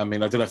there. I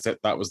mean, I don't know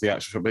if that was the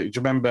actual, but do you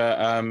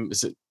remember,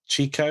 is it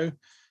Chico?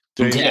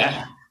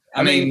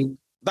 I mean,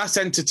 that's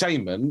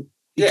entertainment.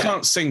 He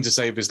can't sing to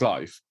save his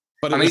life.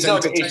 But he's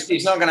not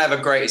going to have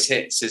a greatest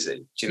hits, is he?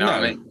 Do you know what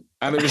I mean?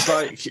 And it was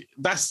like,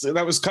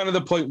 that was kind of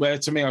the point where,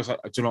 to me, I was like,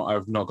 do you know what?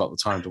 I've not got the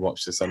time to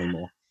watch this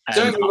anymore.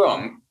 Don't get me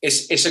wrong,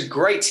 it's a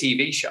great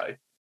TV show,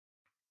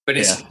 but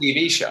it's a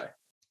TV show.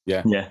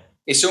 Yeah.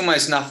 It's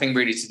almost nothing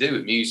really to do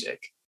with music.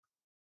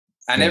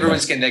 And they're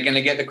going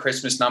to get the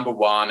Christmas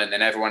 #1, and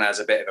then everyone has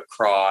a bit of a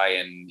cry,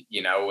 and,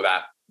 all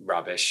that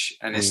rubbish.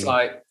 And it's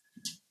like,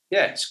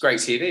 it's great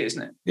TV,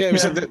 isn't it? Yeah,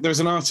 there was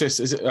an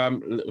artist,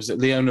 was it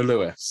Leona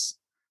Lewis?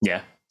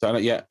 Yeah.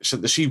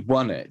 She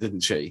won it,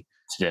 didn't she?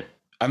 She did.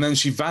 And then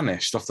she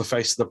vanished off the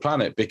face of the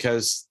planet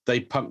because they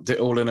pumped it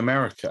all in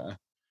America.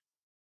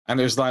 And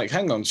it was like,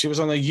 hang on, she was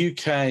on a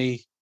UK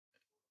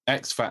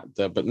X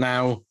Factor, but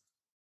now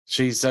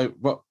she's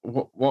what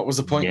was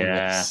the point of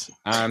this?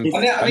 And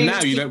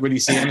now you don't really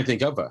see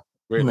anything of her.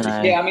 Really.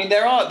 No. Yeah, I mean,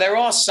 there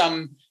are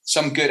some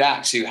good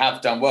acts who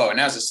have done well.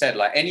 And as I said,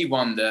 like,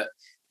 anyone that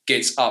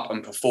gets up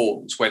and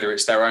performs, whether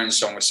it's their own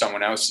song or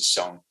someone else's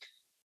song,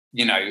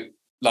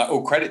 like,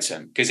 all credit to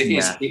them, because it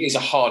is a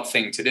hard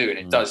thing to do, and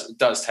it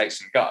does take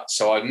some guts.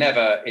 So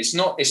it's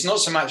not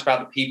so much about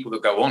the people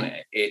that go on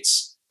it.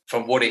 It's for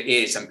what it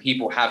is, and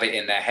people have it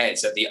in their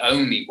heads that the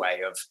only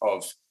way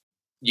of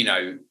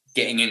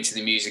getting into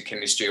the music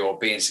industry or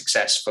being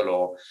successful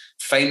or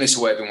famous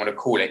or whatever you want to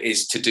call it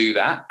is to do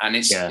that, and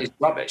it's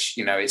rubbish.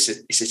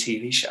 It's a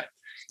TV show.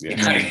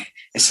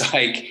 It's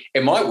like,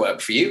 it might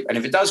work for you, and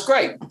if it does,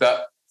 great,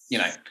 but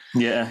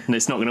and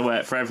it's not going to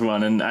work for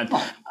everyone. And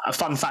a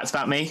fun fact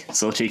about me: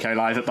 saw Chico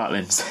live at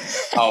Butlins.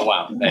 Oh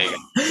wow, there you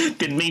go.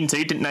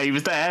 Didn't know he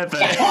was there,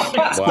 but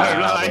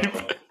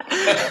live.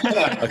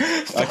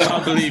 I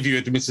can't believe you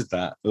admitted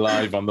that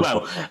live on the.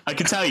 Well, I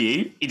can tell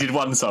you, he did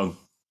one song.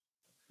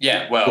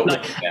 Yeah, well,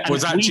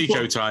 was that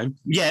Chico time?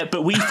 Yeah,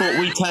 but we thought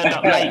we turned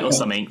up late or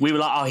something. We were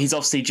like, oh, he's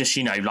obviously just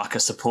like a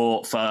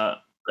support for.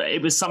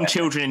 It was some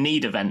children in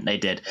need event they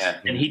did,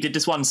 and he did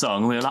this one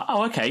song. And we were like,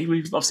 oh, okay,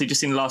 we've obviously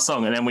just seen the last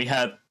song, and then we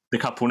heard the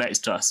couple next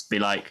to us be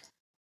like,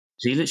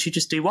 did he literally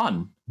just do one?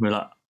 And we're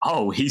like,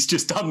 oh, he's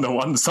just done the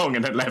one song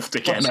and then left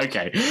again.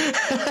 Okay.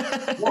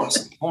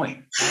 What's the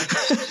point?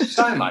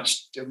 So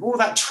much, all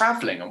that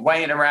travelling and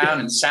waiting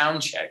around and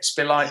sound checks,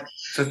 be like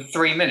for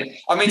 3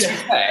 minutes. I mean, to be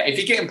fair, if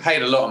you're getting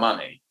paid a lot of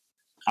money,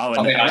 I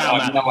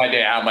have no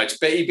idea how much,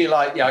 but he'd be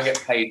like, I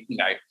get paid,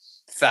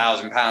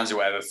 £1,000 or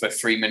whatever for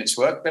 3 minutes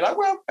work. Be like,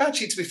 well,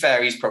 actually, to be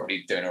fair, he's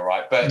probably doing all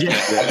right. But I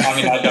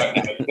don't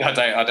know.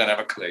 I don't have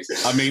a clue.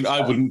 I mean,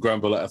 I wouldn't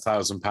grumble at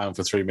 £1,000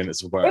 for 3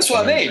 minutes of work. That's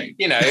what I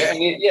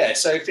mean.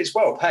 So if it's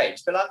well paid,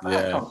 be like,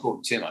 I can't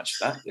afford too much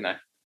for that.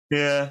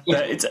 Yeah,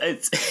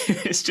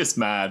 it's just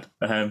mad.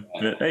 But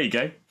there you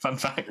go, fun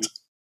fact.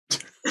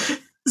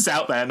 It's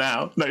out there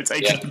now. No,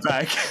 taking it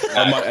back.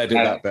 I might edit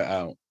that bit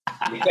out.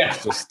 Yeah.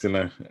 Just I'm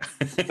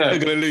going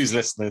to lose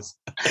listeners.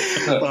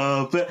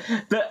 But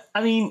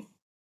I mean,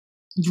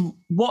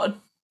 what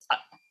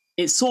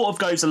it sort of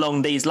goes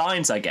along these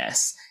lines, I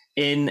guess.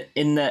 In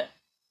that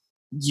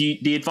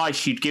the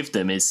advice you'd give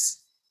them is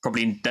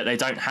probably that they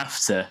don't have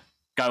to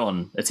go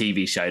on a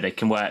TV show; they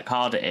can work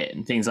hard at it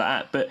and things like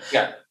that. But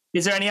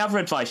is there any other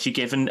advice you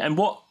give, and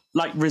what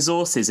like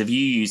resources have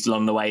you used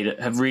along the way that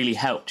have really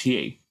helped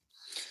you?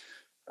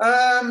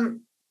 I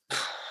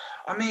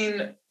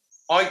mean,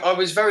 I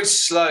was very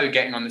slow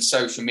getting on the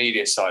social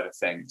media side of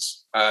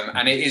things.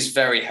 And it is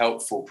very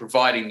helpful,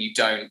 providing you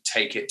don't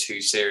take it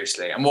too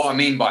seriously. And what I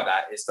mean by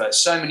that is that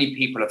so many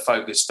people are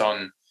focused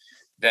on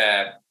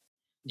their,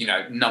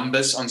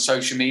 numbers on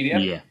social media.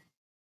 Yeah.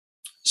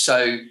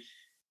 So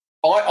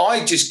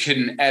I just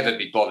couldn't ever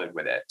be bothered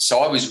with it. So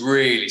I was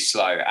really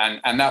slow,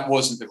 and that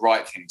wasn't the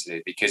right thing to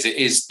do, because it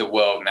is the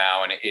world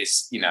now, and it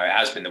is, it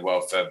has been the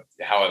world for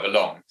however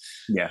long.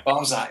 Yeah. But I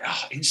was like,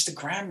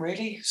 Instagram,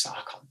 really? So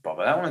I can't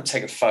bother. I want to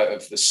take a photo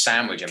of the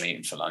sandwich I'm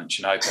eating for lunch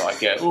and hope I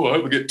get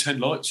 10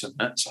 likes on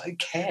that. So who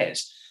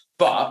cares?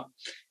 But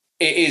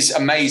it is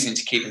amazing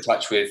to keep in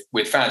touch with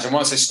fans. And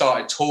once I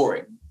started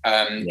touring,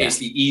 it's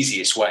the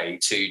easiest way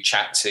to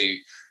chat to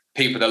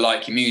people that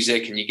like your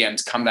music, and you get them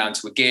to come down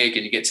to a gig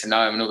and you get to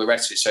know them and all the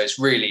rest of it. So it's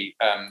really,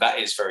 that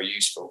is very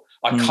useful.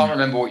 I can't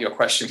remember what your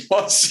question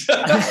was.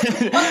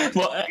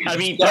 Well, I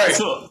mean,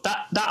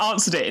 that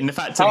answered it in the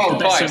fact of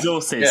the best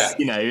resources.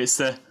 Yeah. It's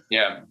the...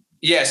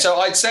 Yeah. So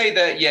I'd say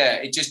that,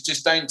 it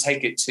just don't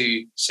take it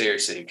too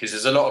seriously, because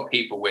there's a lot of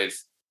people with,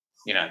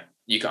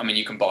 you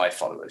can buy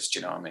followers. Do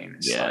you know what I mean?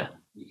 It's like,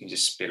 you can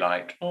just be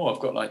like, I've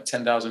got like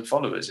 10,000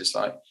 followers. It's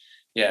like,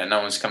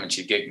 no one's coming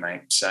to your gig,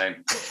 mate. So,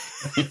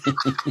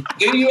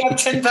 do you have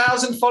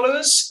 10,000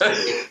 followers?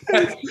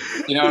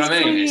 You know what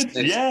I mean?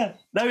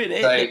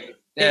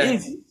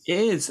 It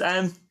is.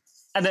 And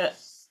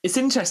it's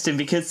interesting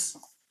because,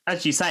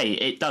 as you say,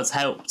 it does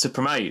help to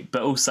promote,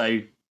 but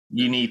also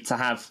you need to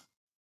have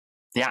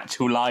the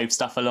actual live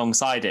stuff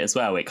alongside it as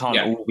well. It can't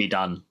all be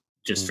done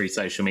just through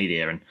social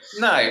media. And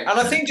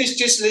I think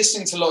just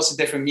listening to lots of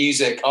different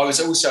music, I was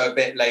also a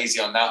bit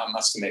lazy on that, I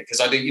must admit, because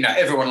I do,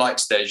 everyone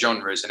likes their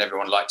genres and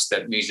everyone likes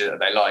their music that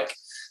they like.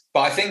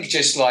 But I think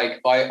just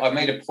like I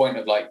made a point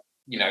of like,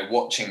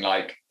 watching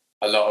like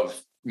a lot of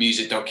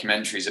music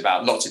documentaries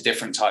about lots of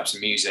different types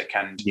of music,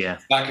 and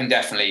that can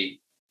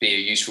definitely be a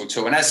useful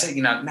tool. And as I say,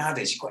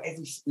 nowadays you've got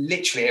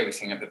literally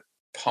everything at the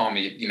palm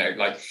of you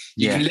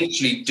can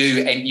literally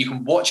do, and you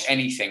can watch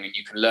anything and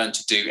you can learn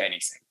to do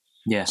anything.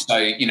 Yeah. So,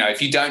 if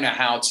you don't know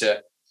how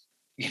to,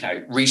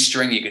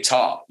 restring your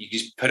guitar, you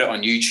just put it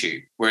on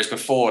YouTube. Whereas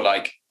before,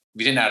 like, if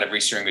you didn't know how to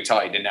restring a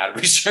guitar, you didn't know how to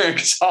restring a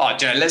guitar,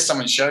 unless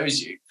someone shows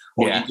you,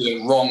 or you do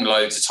it wrong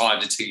loads of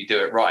times until you do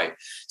it right.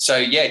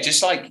 So,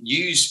 just like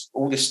use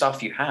all the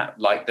stuff you have,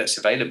 like that's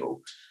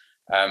available.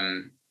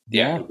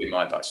 Would be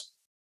my advice.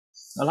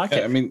 I like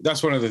it. I mean,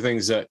 that's one of the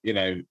things that,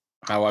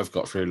 how I've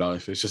got through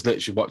life. It's just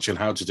literally watching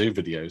how to do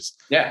videos.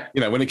 Yeah.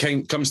 When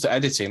it comes to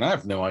editing, I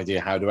have no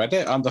idea how to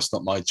edit. That's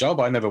not my job.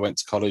 I never went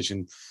to college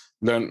and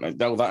learned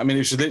all that. I mean,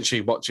 it was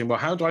literally watching,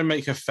 how do I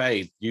make a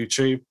fade?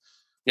 YouTube.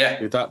 Yeah.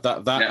 Do that,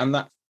 and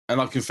that. And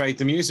I can fade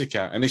the music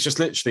out. And it's just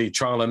literally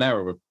trial and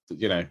error,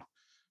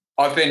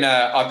 I've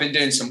been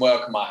doing some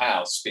work on my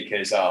house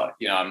because,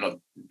 I'm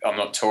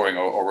not touring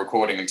or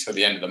recording until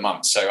the end of the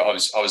month. So I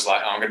was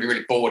like, I'm going to be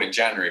really bored in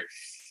January.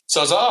 So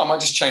I was like, I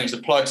might just change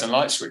the plugs and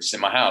light switches in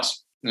my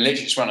house, and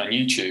literally just went on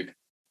YouTube,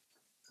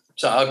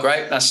 So, oh,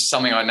 great. That's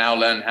something I now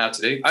learn how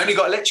to do. I only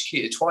got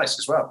electrocuted twice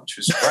as well, which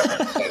was great.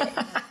 So,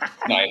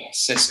 no,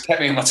 it's just kept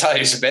me on my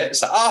toes a bit.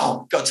 It's like,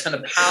 oh, got to turn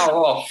the power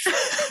off.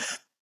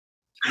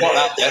 Got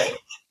that bit.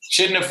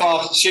 Shouldn't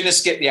have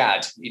skipped the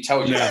ad. You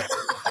told you. Yeah.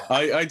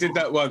 I did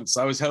that once.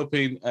 I was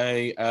helping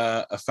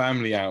a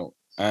family out,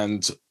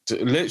 and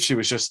literally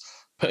was just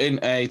putting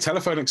a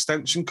telephone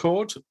extension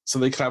cord so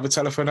they could have a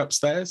telephone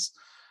upstairs.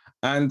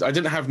 And I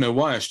didn't have no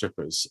wire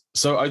strippers.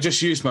 So I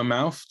just used my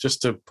mouth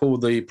just to pull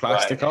the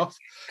plastic off.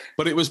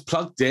 But it was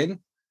plugged in.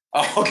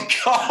 Oh,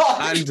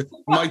 God. And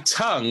my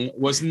tongue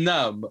was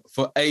numb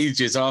for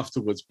ages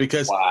afterwards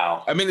because,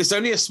 wow. I mean, it's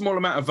only a small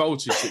amount of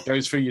voltage that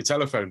goes through your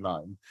telephone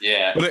line.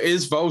 Yeah. But it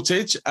is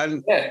voltage.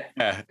 And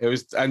yeah, it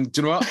was. And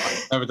do you know what?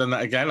 I've never done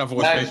that again. I've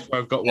always made sure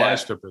I've got wire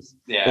strippers.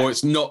 Yeah. Or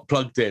it's not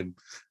plugged in.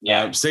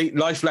 Yeah. See,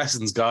 life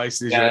lessons,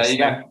 guys. Yeah, there you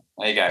go.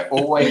 There you go.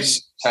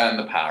 Always turn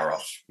the power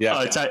off. Yeah.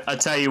 I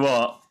tell you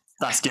what,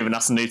 that's given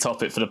us a new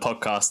topic for the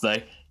podcast,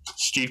 though.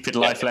 Stupid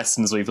life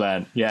lessons we've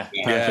learned. Yeah.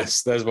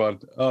 Yes, there's one.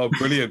 Oh,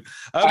 brilliant.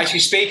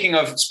 Actually, speaking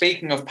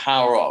of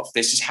power off,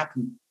 this has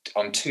happened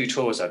on 2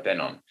 tours I've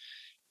been on.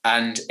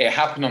 And it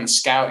happened on the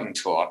scouting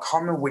tour. I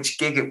can't remember which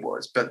gig it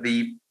was, but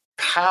the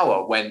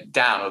power went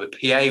down, or the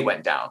PA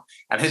went down.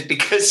 And it's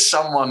because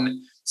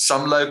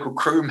some local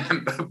crew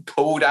member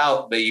pulled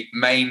out the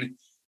main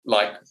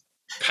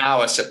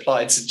power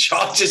supply to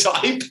charge his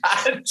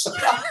iPad.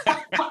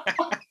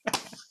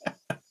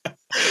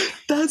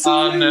 That's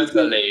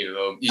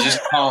unbelievable. You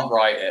just can't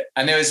write it.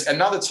 And there was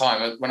another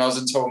time when I was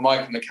on tour with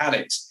Mike and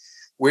Mechanics.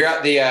 We're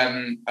at the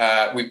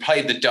we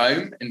played the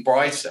Dome in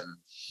Brighton.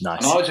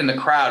 Nice. And I was in the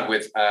crowd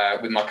with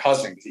my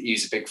cousin because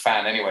he's a big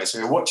fan anyway. So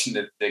we were watching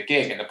the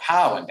gig and the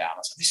power went down. I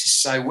was like, this is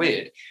so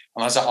weird.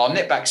 And I was like, I'll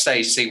nip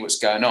backstage, see what's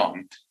going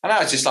on. And I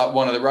was just like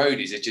one of the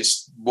roadies that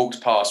just walked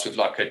past with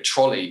like a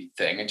trolley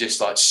thing and just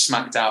like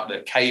smacked out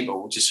the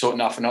cable, just thought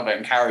nothing of it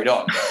and carried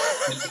on.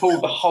 Just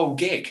pulled the whole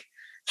gig.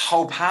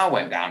 Whole power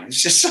went down.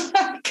 It's just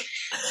like,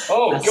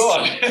 oh,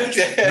 God.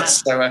 Yeah,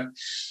 so,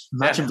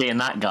 imagine being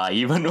that guy.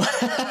 You wouldn't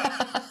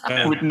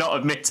would not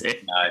admit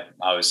it. No,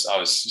 I was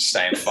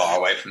staying far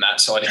away from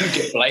that, so I didn't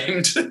get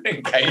blamed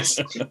in case.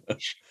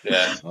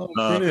 Yeah. Oh,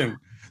 brilliant.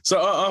 So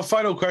our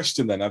final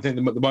question then, I think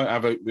we might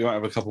have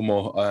a couple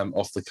more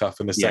off the cuff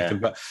in a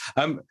second. But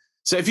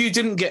so if you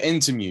didn't get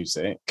into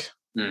music,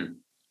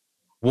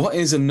 what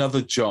is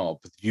another job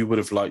you would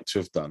have liked to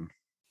have done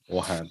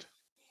or had?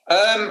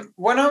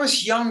 When I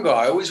was younger,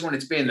 I always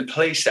wanted to be in the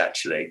police,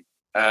 actually.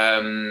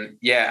 And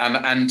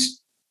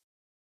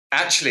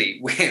actually,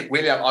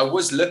 William, I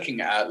was looking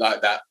at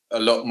like that a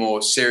lot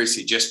more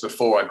seriously just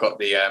before I got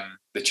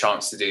the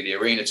chance to do the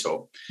arena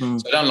tour. So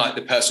I'd done like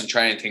the personal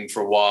training thing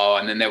for a while,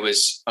 and then there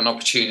was an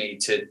opportunity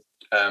to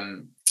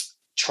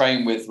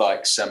train with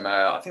like some,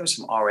 I think it was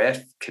some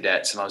RAF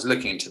cadets, and I was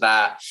looking into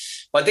that.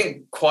 But I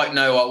didn't quite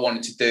know what I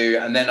wanted to do,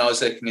 and then I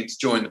was looking into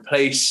joining the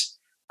police.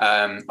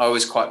 I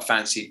always quite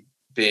fancied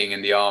being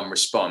in the armed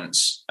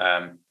response.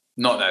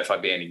 Not know if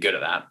I'd be any good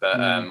at that, but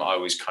I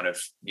was kind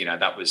of,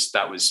 that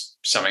was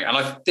something, and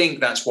I think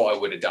that's what I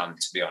would have done,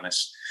 to be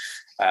honest.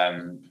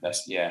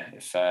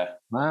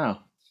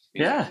 Wow.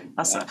 Yeah,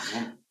 that's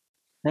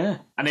yeah.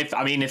 And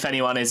if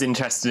anyone is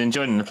interested in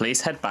joining the police,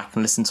 head back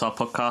and listen to our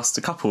podcast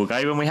a couple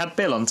ago when we had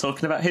Bill on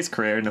talking about his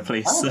career in the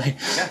police.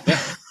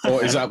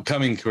 Or his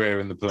upcoming career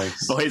in the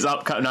police. Or his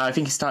upcoming. No, I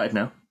think he started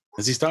now.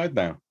 Has he started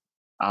now?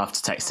 I'll have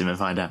to text him and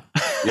find out.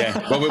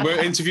 Yeah, well,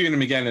 we're interviewing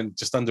him again in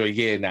just under a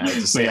year now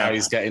to see how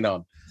he's getting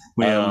on.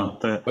 We are.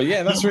 But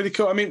yeah, that's really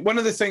cool. I mean, one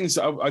of the things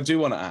I do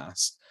want to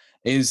ask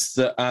is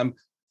that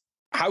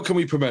how can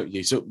we promote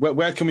you? So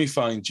where can we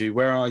find you?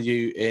 Where are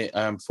you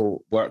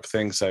for work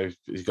things? So have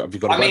you got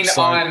a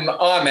website?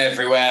 I'm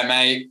everywhere,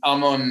 mate.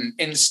 I'm on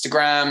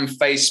Instagram,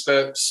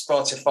 Facebook,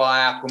 Spotify,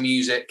 Apple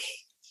Music,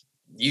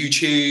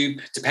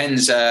 YouTube.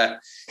 Depends. The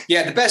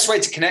best way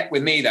to connect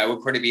with me though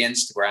would probably be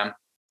Instagram.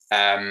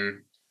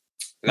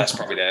 That's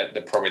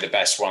probably the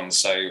best one.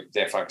 So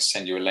if I can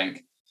send you a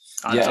link.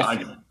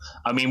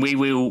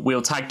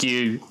 We'll tag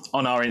you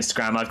on our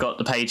Instagram. I've got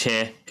the page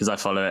here because I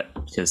follow it.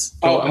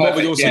 And what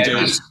we also do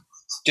is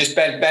just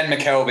Ben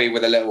McKelvey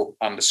with a little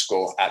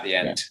underscore at the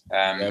end.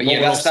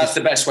 That's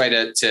the best way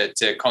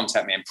to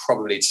contact me and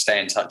probably to stay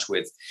in touch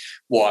with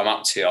what I'm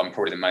up to. I'm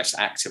probably the most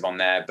active on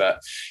there. But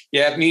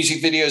yeah,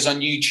 music videos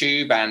on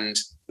YouTube and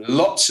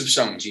lots of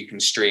songs you can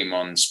stream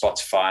on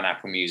Spotify and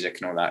Apple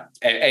Music and all that.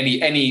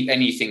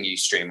 Anything you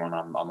stream on,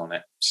 I'm on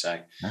it.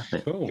 So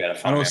cool.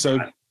 And also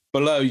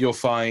below you'll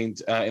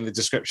find in the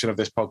description of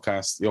this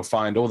podcast, you'll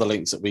find all the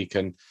links that we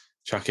can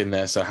chuck in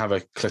there. So have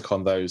a click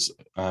on those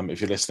if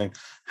you're listening.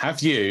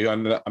 Have you,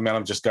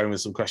 I'm just going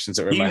with some questions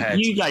that are in my head.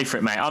 You go for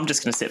it, mate. I'm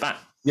just going to sit back.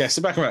 Yeah,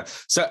 sit back around.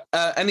 So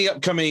any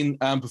upcoming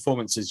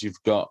performances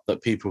you've got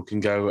that people can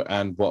go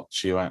and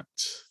watch you at?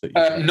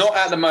 Not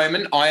at the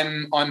moment.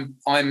 I'm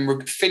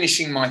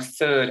finishing my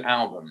 3rd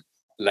album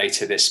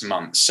later this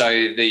month. So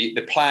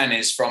the plan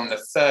is from the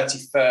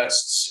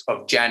 31st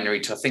of January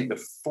to I think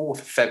the 4th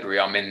of February,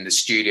 I'm in the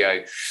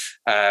studio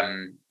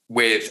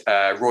with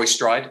Roy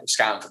Stride of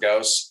Scouting for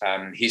Girls.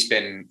 He's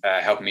been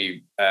helping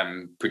me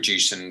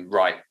produce and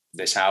write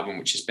this album,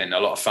 which has been a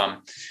lot of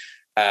fun.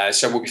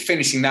 So we'll be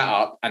finishing that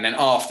up. And then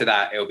after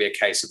that, it'll be a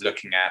case of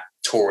looking at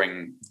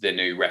touring the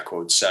new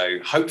record. So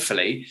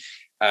hopefully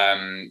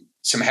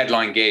some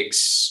headline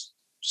gigs,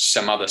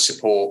 some other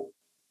support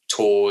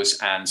tours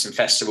and some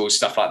festivals,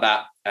 stuff like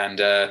that. And,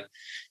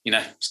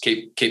 just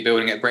keep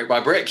building it brick by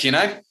brick,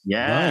 Yeah.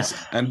 Nice.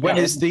 And when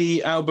is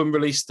the album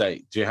release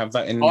date? Do you have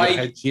that in your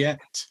head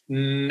yet?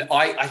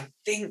 I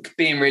think,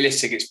 being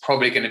realistic, it's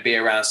probably going to be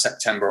around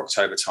September,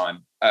 October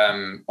time.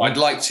 I'd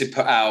like to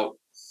put out,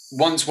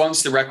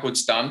 once the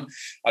record's done,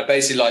 I'd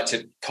basically like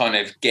to kind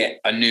of get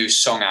a new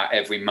song out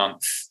every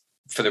month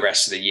for the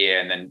rest of the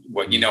year. And then,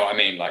 you know what I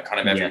mean? Like kind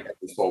of every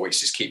 4 weeks,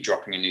 just keep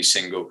dropping a new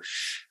single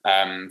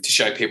to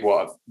show people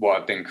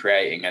what I've been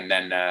creating. And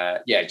then,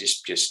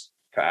 just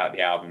put out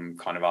the album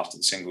kind of after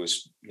the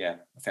singles. Yeah,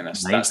 I think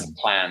that's the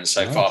plan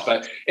so far.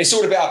 But it's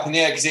all a bit up in the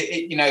air because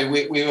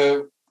we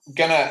were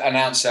going to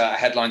announce a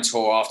headline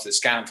tour after the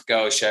Scouting for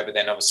Girls show, but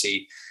then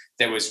obviously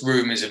there was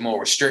rumours of more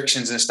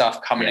restrictions and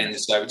stuff coming in.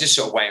 So we're just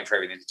sort of waiting for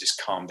everything to just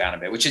calm down a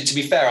bit, which, to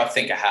be fair, I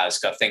think it has.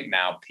 Because I think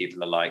now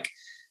people are like,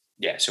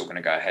 yeah, it's all going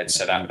to go ahead.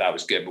 So that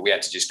was good, but we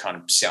had to just kind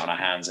of sit on our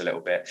hands a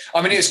little bit.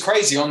 I mean, it was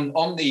crazy on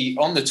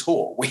the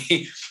tour.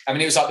 It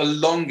was like the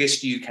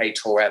longest UK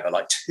tour ever,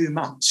 like 2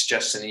 months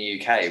just in the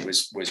UK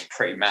was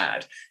pretty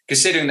mad.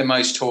 Considering that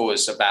most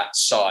tours of that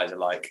size are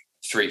like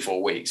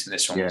 3-4 weeks, and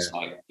this one was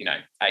like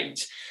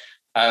 8.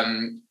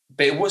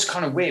 But it was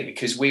kind of weird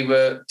because we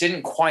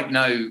didn't quite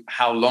know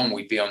how long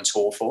we'd be on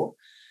tour for.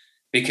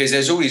 Because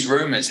there's all these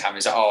rumours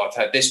happening. Like, I've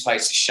heard this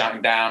place is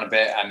shutting down a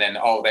bit, and then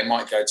they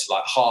might go to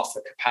like half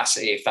the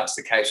capacity. If that's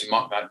the case, we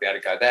might be able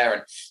to go there.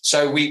 And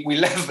so we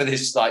left for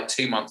this like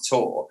 2-month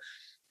tour.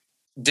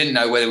 Didn't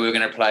know whether we were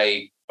going to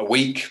play a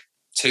week,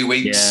 2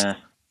 weeks,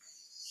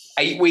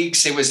 8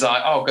 weeks. It was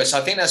like, oh, God. So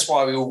I think that's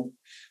why we all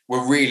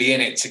were really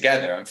in it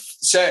together. And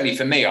certainly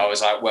for me, I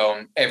was like,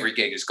 well, every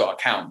gig has got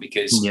to count,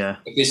 because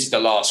if this is the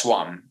last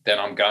one, then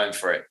I'm going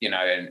for it,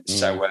 And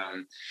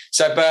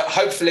but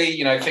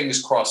hopefully, fingers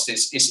crossed,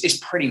 it's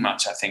pretty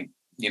much, I think,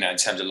 in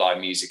terms of live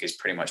music, is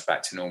pretty much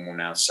back to normal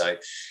now. So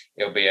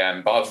it'll be,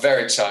 but I'm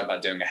very excited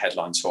about doing a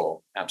headline tour.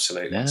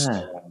 Absolutely. Yeah.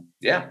 So,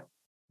 Yeah,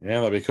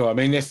 that'd be cool. I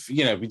mean, if,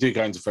 we do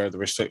go into further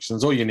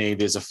restrictions, all you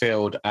need is a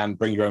field and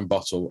bring your own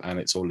bottle, and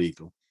it's all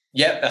legal.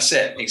 Yeah, that's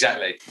it.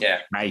 Exactly. Yeah.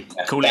 Hey,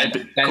 call it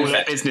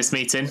a business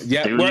meeting.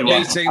 Yeah, work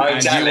meeting,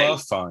 and you are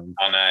fine.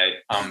 I know.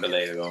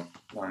 Unbelievable.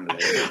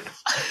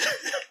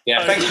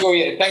 Yeah.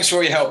 Thanks for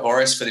all your help,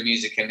 Boris, for the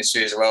music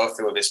industry as well,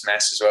 through all this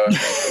mess as well.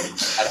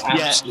 Had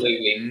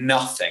absolutely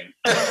nothing.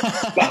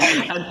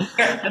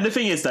 and the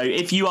thing is, though,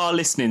 if you are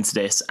listening to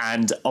this,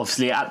 and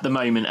obviously at the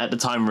moment, at the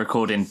time of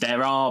recording,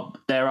 there are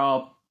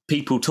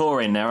people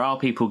touring, there are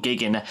people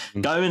gigging.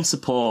 Go and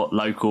support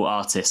local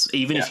artists,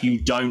 even if you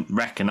don't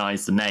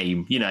recognize the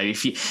name.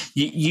 If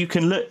you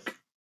can look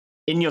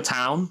in your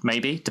town,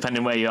 maybe,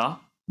 depending where you are,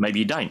 maybe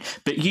you don't,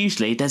 but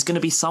usually there's going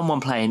to be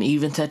someone playing,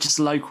 even if they're just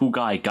a local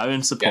guy. Go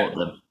and support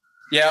them.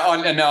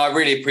 I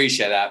really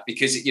appreciate that,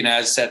 because as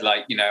I said,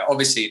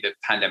 obviously the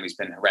pandemic's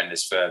been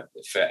horrendous for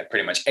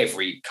pretty much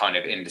every kind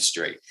of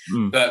industry,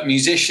 but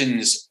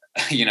musicians,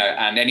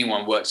 and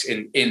anyone works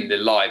in the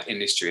live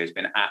industry has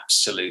been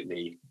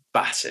absolutely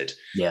battered,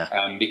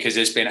 because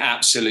there's been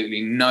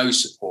absolutely no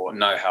support,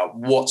 no help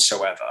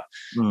whatsoever.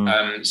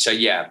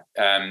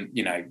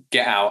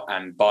 Get out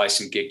and buy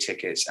some gig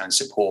tickets and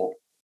support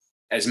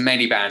as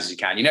many bands as you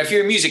can. If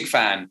you're a music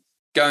fan,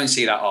 go and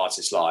see that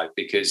artist live,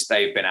 because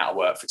they've been out of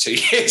work for 2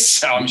 years,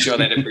 so I'm sure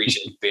they'd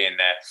appreciate being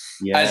there.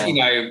 As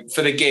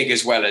for the gig,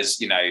 as well as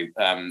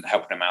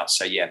helping them out.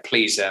 So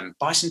please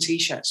buy some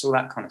t-shirts, all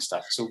that kind of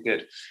stuff. It's all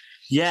good.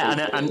 And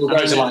it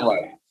goes a long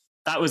way.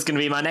 That was going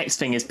to be my next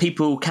thing, is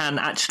people can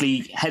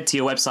actually head to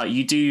your website.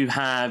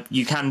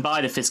 You can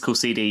buy the physical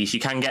CDs. You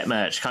can get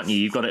merch, can't you?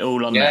 You've got it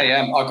all on there.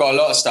 Yeah. I've got a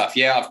lot of stuff.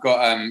 I've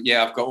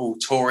got all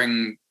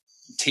touring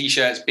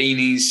t-shirts,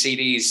 beanies,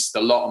 CDs,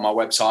 the lot on my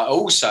website. I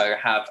also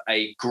have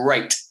a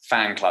great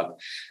fan club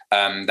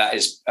that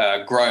has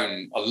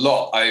grown a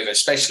lot over,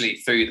 especially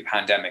through the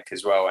pandemic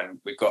as well. And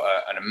we've got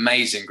an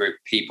amazing group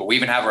of people. We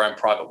even have our own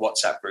private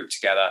WhatsApp group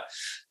together.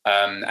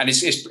 And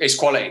it's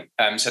quality.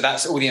 So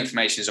that's all the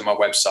information is on my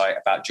website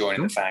about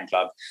joining the fan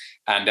club.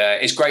 And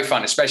it's great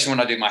fun, especially when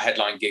I do my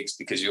headline gigs,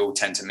 because we all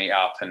tend to meet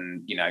up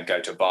and, go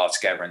to a bar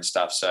together and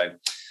stuff. So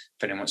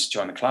if anyone wants to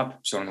join the club,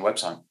 it's on the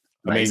website.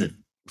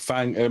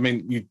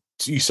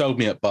 You sold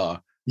me at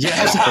bar.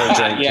 That's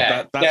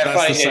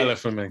the seller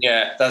for me.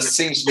 Yeah, that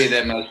seems to be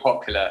the most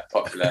popular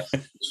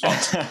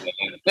response.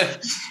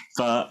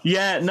 But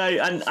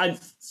and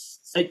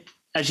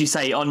as you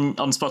say, on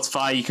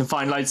Spotify, you can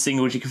find loads of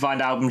singles, you can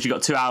find albums. You've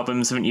got 2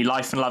 albums, haven't you?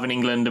 Life and Love in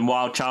England and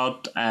Wild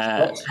Child.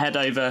 Head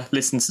over,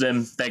 listen to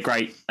them. They're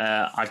great.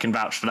 I can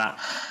vouch for that.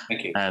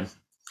 Thank you.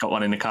 Got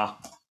one in the car.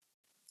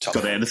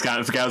 Got it at the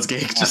Scouting for Girls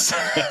gig.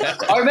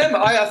 I remember.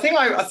 I think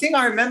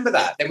I remember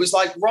that. It was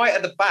like right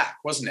at the back,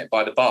 wasn't it,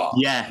 by the bar?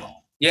 Yeah.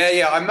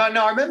 Yeah. I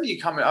remember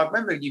you coming. I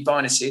remember you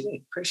buying a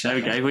CD. Appreciate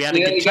it. There we go. We had a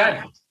good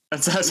chat.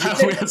 That's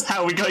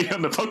how we got you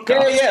on the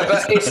podcast. Yeah.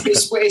 But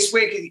it's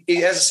weird.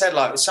 As I said,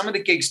 like some of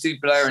the gigs do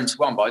blur into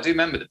one, but I do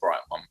remember the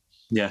Brighton one.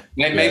 Yeah.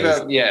 Maybe. I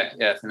think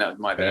that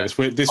might be. This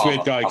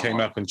weird guy came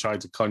up and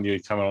tried to con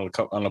you coming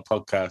on a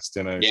podcast.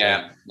 You know.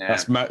 Yeah.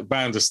 So that's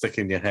bound to stick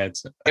in your head.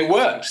 It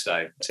works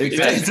though.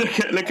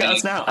 Look at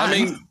us now. I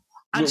mean,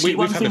 actually,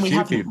 we've had a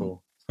few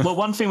people. Well,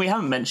 one thing we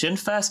haven't mentioned: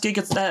 first guest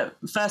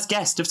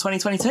of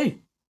 2022.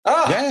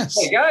 Oh, yes.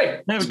 There you go.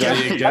 There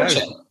you go.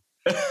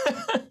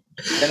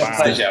 Been a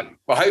pleasure.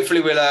 Well,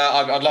 hopefully we'll.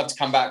 I'd love to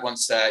come back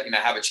once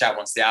have a chat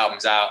once the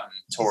album's out and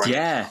touring.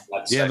 Yeah,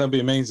 that'd be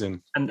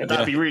amazing, and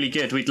that'd be really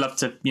good. We'd love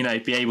to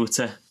be able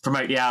to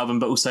promote the album,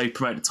 but also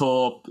promote the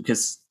tour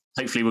because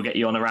hopefully we'll get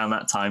you on around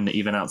that time that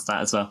you've announced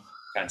that as well.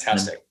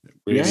 Fantastic,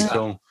 really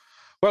cool.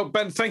 Well,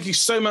 Ben, thank you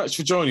so much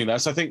for joining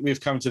us. I think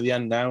we've come to the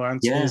end now,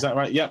 Anthony. Is that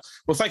right? Yeah.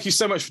 Well, thank you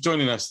so much for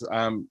joining us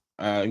and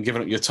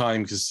giving up your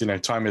time because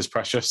time is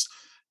precious.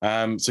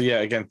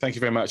 Again, thank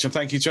you very much. And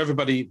thank you to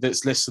everybody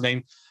that's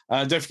listening.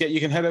 Don't forget, you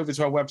can head over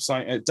to our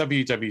website at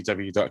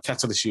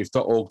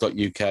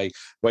www.catalystyouth.org.uk,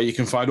 where you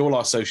can find all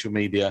our social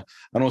media.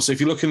 And also, if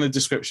you look in the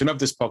description of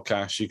this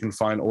podcast, you can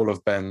find all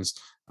of Ben's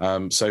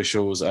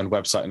socials and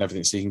website and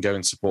everything, so you can go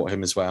and support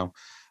him as well.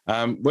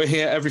 We're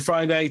here every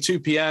Friday, 2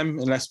 p.m,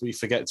 unless we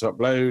forget to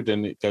upload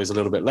and it goes a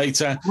little bit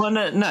later. Well,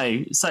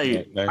 no. So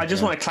I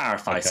just want to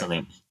clarify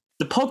something.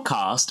 The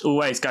podcast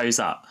always goes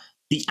up.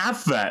 The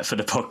advert for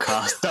the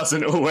podcast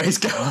doesn't always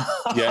go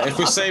up. Yeah, if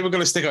we say we're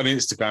going to stick on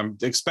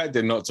Instagram, expect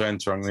it not to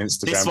enter on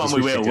Instagram. This one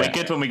we will. We're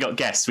good when we got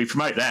guests. We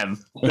promote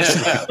them.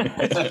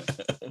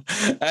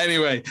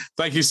 Anyway,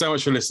 thank you so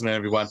much for listening,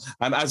 everyone.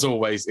 And as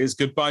always, it's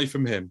goodbye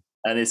from him.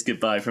 And it's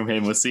goodbye from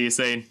him. We'll see you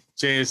soon.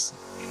 Cheers.